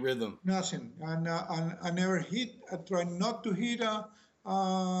him any rhythm. Nothing. And I never hit. I try not to hit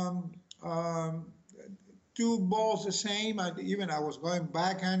 2 balls the same. I was going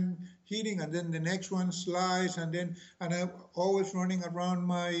backhand hitting, and then the next one slice, and I always running around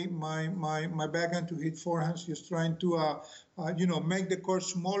my backhand to hit forehands, just trying to make the court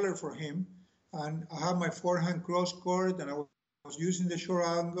smaller for him. And I have my forehand cross court, and I was using the short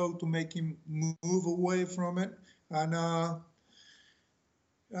angle to make him move away from it. And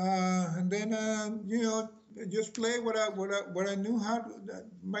then just play what I knew how to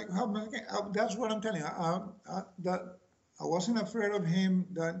make. That's what I'm telling you. That I wasn't afraid of him.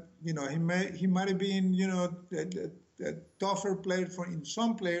 That he might have been the tougher player in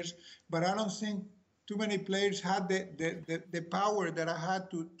some players, but I don't think too many players had the power that I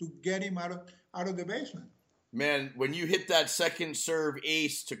had to get him out of the basement. Man, when you hit that second serve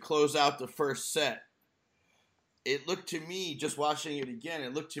ace to close out the first set, it looked to me, just watching it again,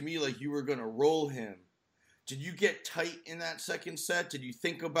 it looked to me like you were going to roll him. Did you get tight in that second set? Did you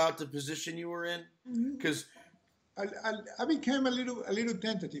think about the position you were in? Because I became a little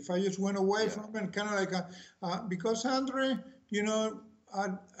tentative. I just went away from it, kind of like because Andre,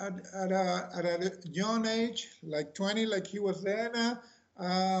 at a young age, like 20, like he was there now,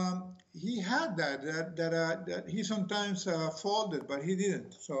 he had that he sometimes folded, but he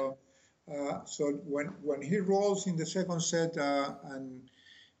didn't. So when he rolls in the second set, and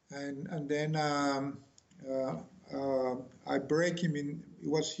then I break him in. It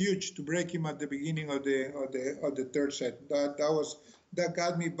was huge to break him at the beginning of the third set. That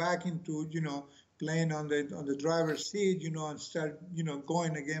got me back into playing on the driver's seat, and start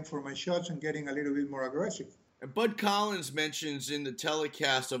going again for my shots and getting a little bit more aggressive. And Bud Collins mentions in the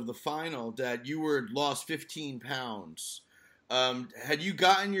telecast of the final that you lost 15 pounds. Had you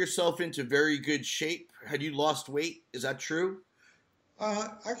gotten yourself into very good shape? Had you lost weight? Is that true?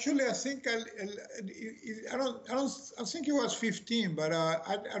 Actually, I think I think it was 15, but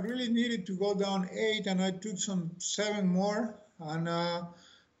I really needed to go down 8, and I took some 7 more, and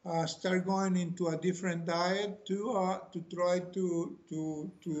start going into a different diet to try to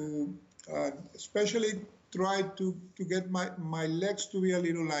especially try to get my legs to be a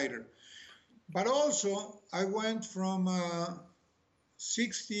little lighter. But also, I went from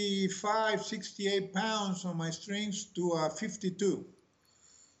 65, 68 pounds on my strings to 52.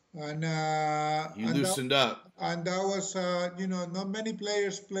 And you loosened up. And that was, not many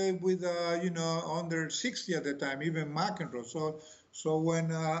players played with, under 60 at the time, even McEnroe. So when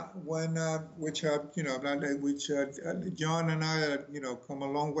John and I, come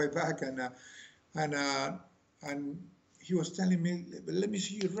a long way back, and he was telling me, let me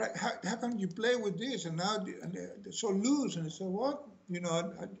see you right. How come you play with this and now they're so loose? And I said, what?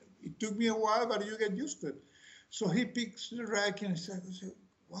 It took me a while, but you get used to it. So he picks the racket and he said,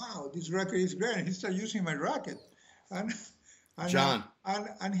 wow, this racket is great. And he started using my racket. And John.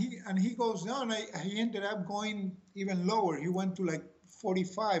 And he goes down. He ended up going even lower. He went to like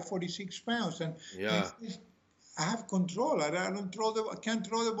 45, 46 pounds. And I have control. I can't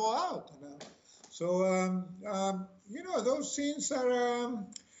throw the ball out. So those things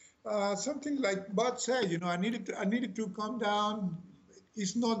are something like Bud said. I needed to come down.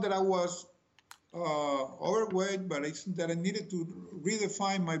 It's not that I was overweight, but it's that I needed to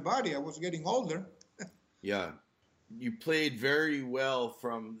redefine my body. I was getting older. Yeah. You played very well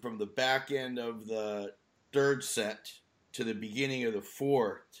from the back end of the third set to the beginning of the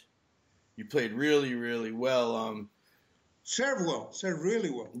fourth. You played really, really well. Served really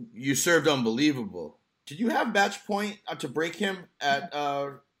well. You served unbelievable. Did you have match point to break him at?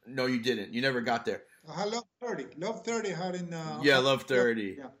 No, you didn't. You never got there. I had Love 30. Love 30 had in. Love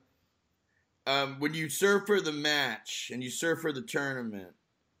 30. Yeah. When you served for the match and you served for the tournament,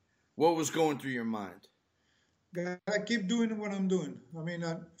 what was going through your mind? Gotta keep doing what I'm doing. I mean,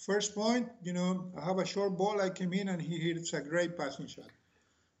 at first point, I have a short ball. I came in and he hits a great passing shot.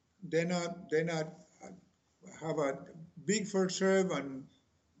 Then I have a big first serve and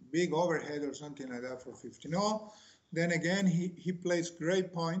big overhead or something like that for 15-0. Then again, he plays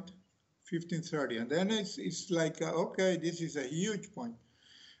great point, 15-30. And then it's like, okay, this is a huge point.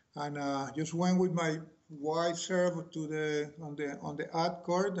 And just went with my wide serve on the ad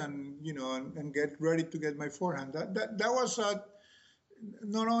court and and get ready to get my forehand. That was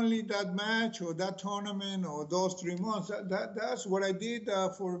not only that match or that tournament or those 3 months. That's what I did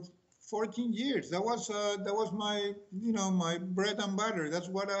for 14 years. That was my my bread and butter. That's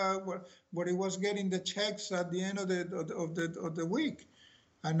what it was, getting the checks at the end of the week.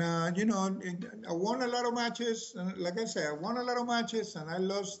 And I won a lot of matches. And like I said, I won a lot of matches and I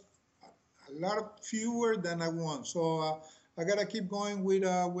lost a lot of fewer than I won. So I gotta keep going with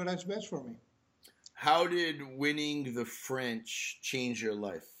what's best for me. How did winning the French change your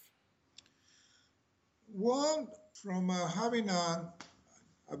life? Well, from having a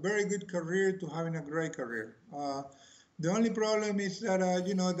very good career to having a great career. The only problem is that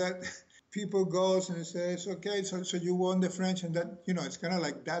that people goes and says, okay, so you won the French, and that it's kind of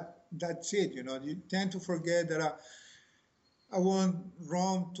like that. That's it. You tend to forget that. I won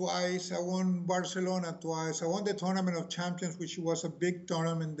Rome twice. I won Barcelona twice. I won the Tournament of Champions, which was a big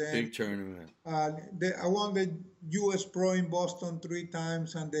tournament then. Big tournament. I won the U.S. Pro in Boston 3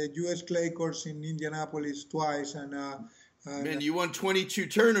 times and the U.S. Clay Courts in Indianapolis twice. And man, you won 22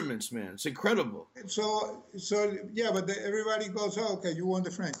 tournaments, man. It's incredible. So yeah, but everybody goes, oh, okay, you won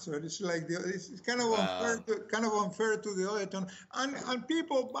the French. So it's like it's kind of unfair to the other tournament. And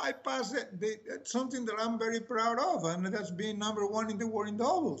people bypass it. Something that I'm very proud of, and that's being number 1 in the world in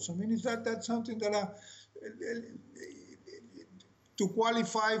doubles. I mean, that's something that to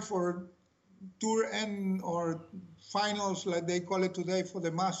qualify for Tour N or finals, like they call it today, for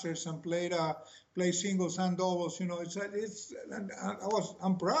the Masters, and play singles and doubles.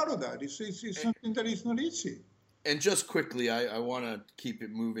 I'm proud of that. It's something that is not easy. And just quickly, I want to keep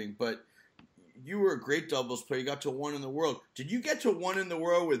it moving, but you were a great doubles player. You got to 1 in the world. Did you get to 1 in the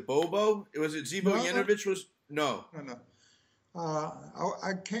world with Bobo? Was it Zivo Janovic? No. I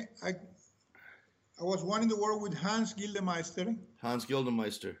was 1 in the world with Hans Gildemeister. Hans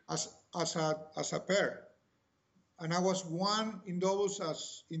Gildemeister. As a pair. And I was 1 in doubles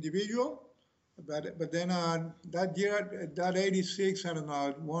as individual. But then that year, that 86, I don't know,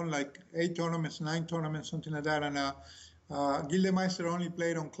 I won like 8 tournaments, 9 tournaments, something like that. And Gildemeister only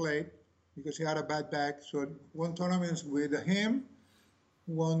played on clay because he had a bad back. So 1 tournament with him,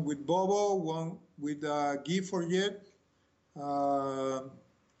 1 with Bobo, 1 with Guy Forget, 1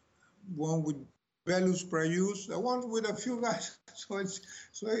 with Velus Prayus. I won with a few guys. So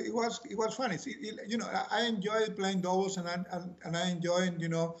it was funny. I enjoyed playing doubles, and I enjoyed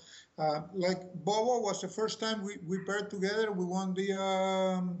like Bobo was the first time we paired together. We won the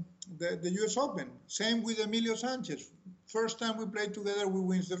U.S. Open. Same with Emilio Sanchez. First time we played together, we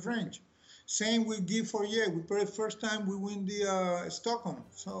win the French. Same with Guy Forget. We played first time, we win the Stockholm.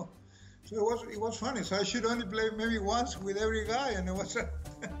 So it was funny. So I should only play maybe once with every guy, and it was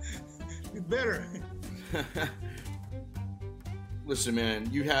better. Listen, man,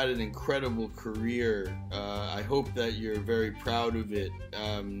 you had an incredible career. I hope that you're very proud of it.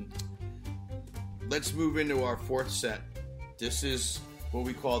 Let's move into our 4th set. This is what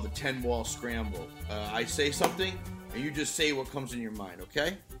we call the 10-ball scramble. I say something, and you just say what comes in your mind,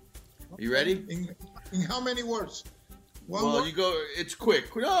 okay? Are you ready? In how many words? One well, word? you go, it's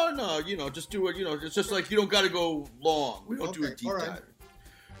quick. No, just do it, it's just like you don't got to go long. We don't do a deep dive.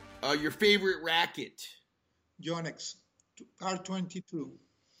 Your favorite racket? Yonex R22.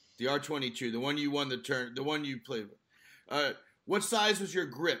 The R22, the one you won the one you played with. What size was your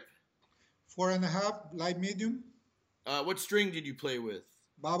grip? 4.5, light medium. What string did you play with?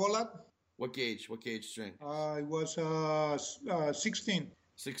 Babolat. What gauge? What gauge string? It was 16.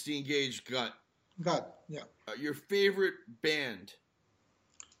 16 gauge gut. Gut, yeah. Your favorite band?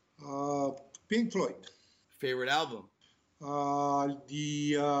 Pink Floyd. Favorite album?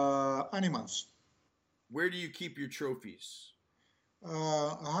 The Animals. Where do you keep your trophies?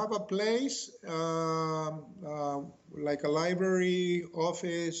 I have a place, like a library,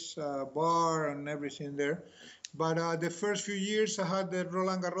 office, bar, and everything there. But the first few years I had the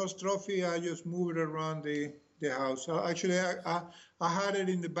Roland Garros trophy. I just moved it around the house. Actually, I had it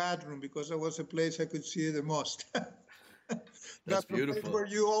in the bathroom because that was a place I could see it the most. That's the beautiful. place where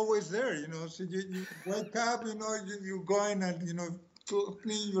you always there, you know. So you wake up, you know, you go in and, you know,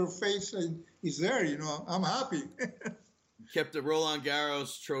 clean your face, and it's there, you know. I'm happy. Kept the Roland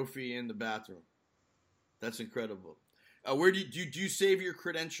Garros trophy in the bathroom. That's incredible. Where do you save your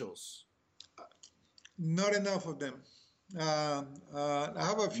credentials? Not enough of them. I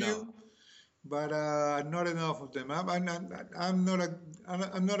have a few, but not enough of them. I'm not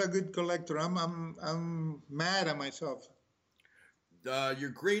a good collector. I'm mad at myself. Your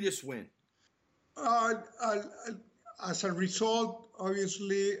greatest win? As a result,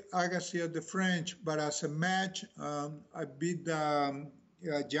 obviously, Agassi at the French, but as a match, I beat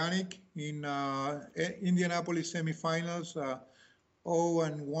Jannik in Indianapolis semifinals,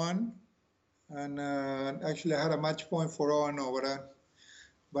 0-1, and actually I had a match point for 0-0,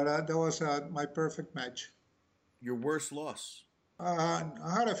 but that was my perfect match. Your worst loss? I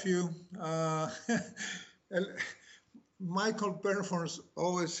had a few. Michael Perfors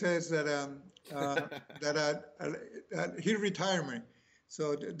always says that he retired me.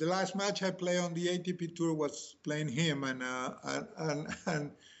 So the last match I played on the ATP Tour was playing him, and I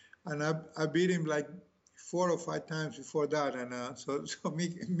beat him like 4 or 5 times before that, and so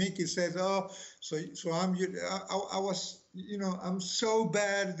Mickey says, "Oh, so I was, you know, I'm so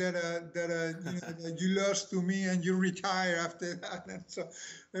bad that that you lost to me and you retire after that." And so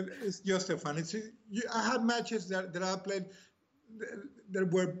it's just a fun. I had matches that I played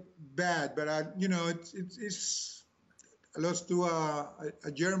that were bad, but I lost to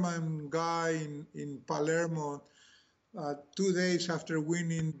a German guy in Palermo 2 days after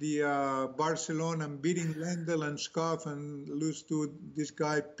winning the Barcelona and beating Lendl and Scoff, and lose to this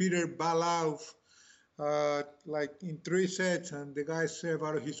guy Peter Balauf like in 3 sets, and the guy served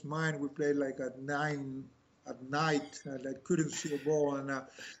out of his mind. We played like at 9 at night, and I couldn't see a ball,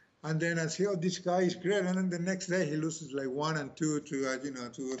 and then I see, oh, this guy is great, and then the next day he loses like 1 and 2 to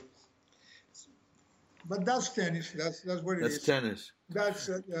but that's tennis. That's what it is. That's tennis. That's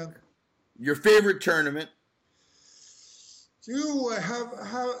your favorite tournament? I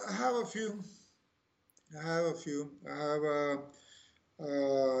have a few. I have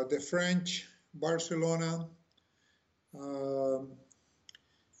the French, Barcelona,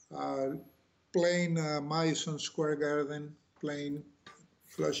 playing Madison Square Garden, playing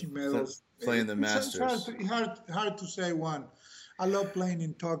Flushing Meadows. Playing the Masters. It's hard to say one. I love playing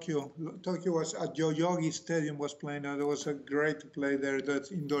in Tokyo. Tokyo was at Yoyogi Stadium was playing. There was a great to play there. That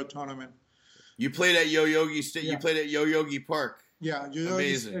indoor tournament. You played at Yoyogi Stadium. Yeah. You played at Yoyogi Park. Yeah,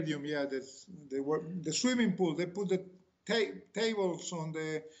 Yoyogi Stadium. Yeah, the swimming pool. They put the tables on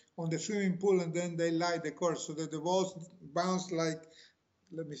the swimming pool, and then they light the course so that the balls bounce like,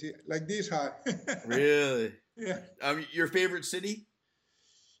 let me see, like this high. Really? Yeah. Your favorite city?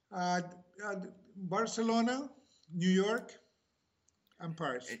 Barcelona, New York, and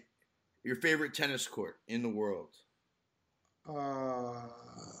Paris. Your favorite tennis court in the world?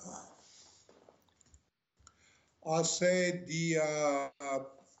 I'll say the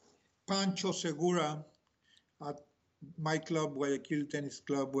Pancho Segura at my club, Guayaquil Tennis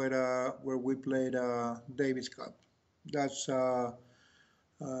Club, where we played Davis Cup. That's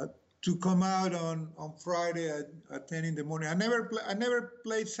to come out on Friday at 10 in the morning. I never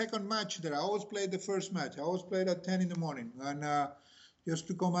played second match there. I always played the first match. I always played at 10 in the morning, and just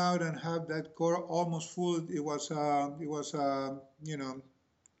to come out and have that court almost full, it was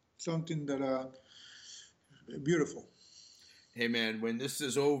something that beautiful. Hey man, when this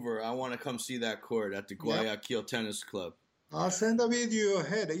is over, I want to come see that court at the Guayaquil Tennis Club. I'll send a video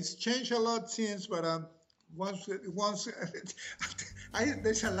ahead. It's changed a lot since, but once there's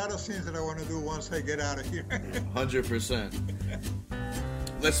a lot of things that I want to do once I get out of here. 100%.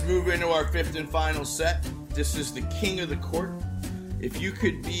 Let's move into our 5th and final set. This is the king of the court. If you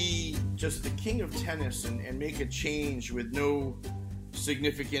could be just the king of tennis and make a change with no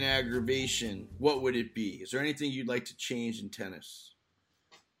significant aggravation, what would it be? Is there anything you'd like to change in tennis?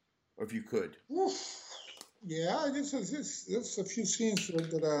 or if you could. Oof. Yeah, there's a few scenes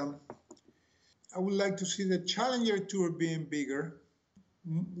that I would like to see the Challenger Tour being bigger,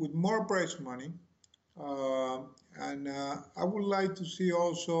 with more prize money. And I would like to see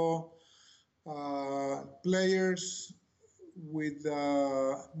also players with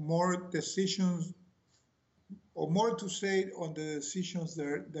more decisions or more to say on the decisions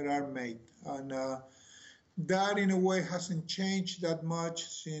that are made. And that in a way hasn't changed that much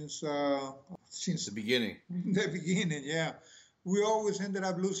since The beginning. the beginning. Yeah, we always ended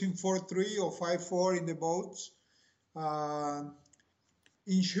up losing 4-3 or 5-4 in the votes.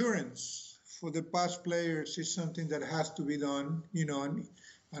 Insurance for the past players is something that has to be done,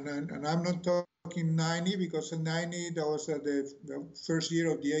 and I'm not talking 90, because in 90 that was the first year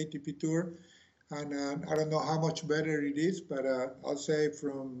of the ATP Tour, and I don't know how much better it is, but I'll say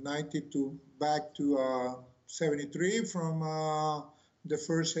from 90 to back to 73 from the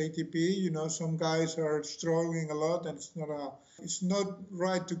first ATP. Some guys are struggling a lot, and it's not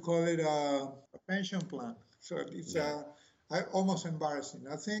right to call it a pension plan. So it's almost embarrassing.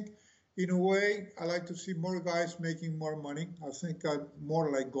 I think, in a way, I like to see more guys making more money. I think more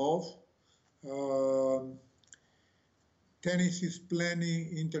like golf. Tennis is plenty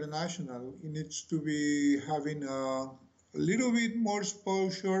international. It needs to be having a little bit more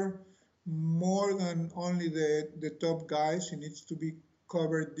exposure, more than only the top guys. It needs to be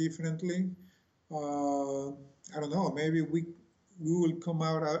covered differently. I don't know, maybe we will come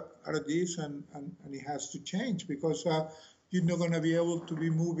out of this, and it has to change, because you're not going to be able to be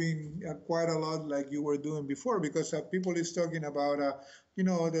moving quite a lot like you were doing before, because people is talking about,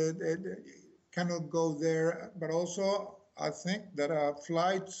 the cannot go there. But also, I think that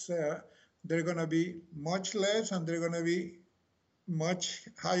flights, they're going to be much less, and they're going to be much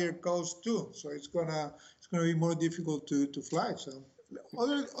higher cost too. So it's gonna be more difficult to fly. So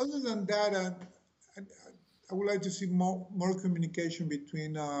other than that, I would like to see more communication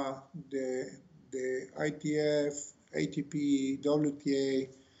between the ITF, ATP, WTA.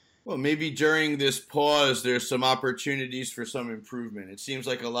 Well, maybe during this pause, there's some opportunities for some improvement. It seems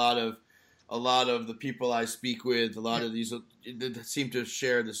like a lot of the people I speak with, a lot of these seem to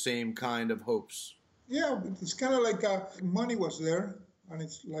share the same kind of hopes. Yeah, it's kind of like money was there, and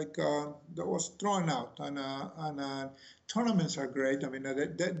it's like that was thrown out. And tournaments are great. I mean,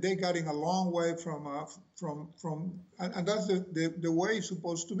 they're getting a long way from and that's the way it's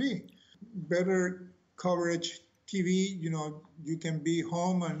supposed to be. Better coverage, TV. You can be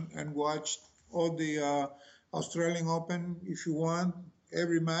home and watch all the Australian Open if you want,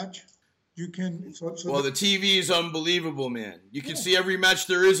 every match. You can. Well, the TV is unbelievable, man. You can see every match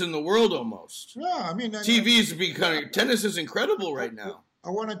there is in the world almost. Yeah, I mean, TV is becoming. Tennis is incredible right now. I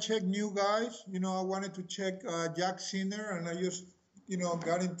want to check new guys. I wanted to check Jack Sinner, and I just,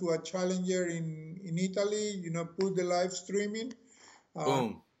 got into a challenger in Italy. Put the live streaming.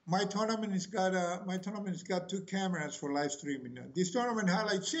 Boom. My tournament has got 2 cameras for live streaming. This tournament had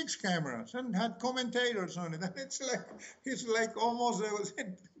like 6 cameras and had commentators on it. And it's like almost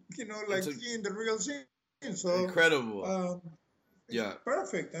like seeing the real scene. So incredible. Yeah.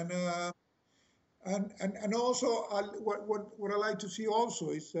 Perfect. And also what I like to see also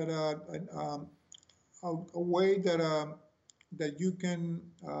is that a way that you can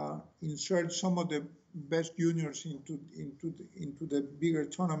insert some of the best juniors into the bigger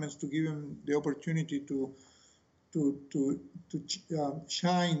tournaments, to give them the opportunity to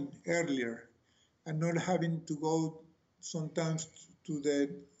shine earlier, and not having to go sometimes to the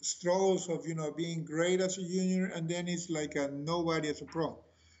struggles of being great as a junior, and then it's like nobody as a pro.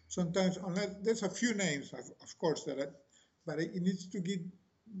 Sometimes, unless there's a few names, of course, but it needs to be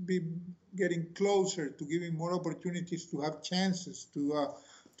getting closer to giving more opportunities to have chances to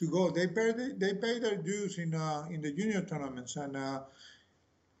go. They pay their dues in the junior tournaments, and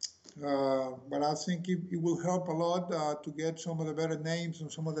but I think it will help a lot to get some of the better names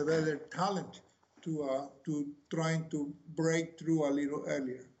and some of the better talent to trying to break through a little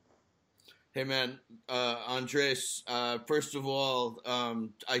earlier. Hey man, Andres. First of all,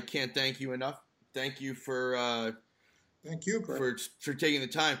 I can't thank you enough. Thank you for taking the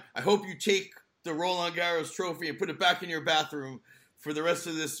time. I hope you take the Roland Garros trophy and put it back in your bathroom for the rest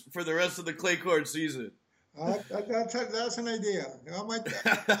of the clay court season. That's an idea.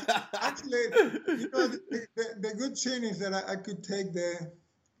 Actually, the good thing is that I could take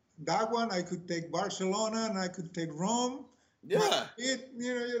that one. I could take Barcelona, and I could take Rome. Yeah.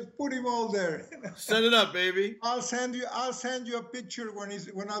 Just put him all there. Set it up, baby. I'll send you a picture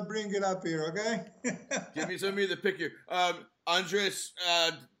when I bring it up here, okay? Send me the picture. Andres,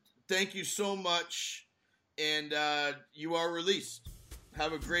 thank you so much, and you are released.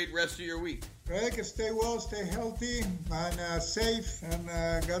 Have a great rest of your week. Greg, stay well, stay healthy, and safe, and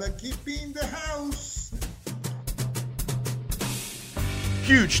gotta keep in the house.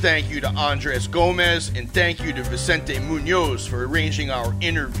 Huge thank you to Andres Gomez, and thank you to Vicente Munoz for arranging our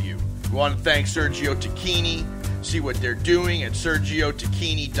interview. We want to thank Sergio Tacchini. See what they're doing at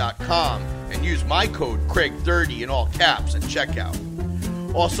sergiotacchini.com and use my code Craig30 in all caps at checkout.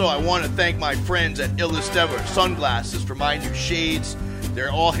 Also, I want to thank my friends at Il Esteva Sunglasses for my new shades.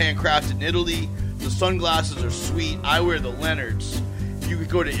 They're all handcrafted in Italy. The sunglasses are sweet. I wear the Leonards. You could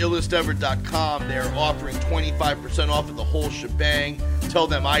go to illesteva.com. They're offering 25% off of the whole shebang. Tell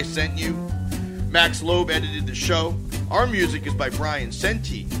them I sent you. Max Loeb edited the show. Our music is by Brian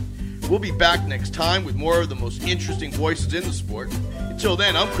Senti. We'll be back next time with more of the most interesting voices in the sport. Until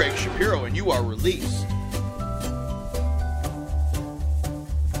then, I'm Craig Shapiro, and you are released.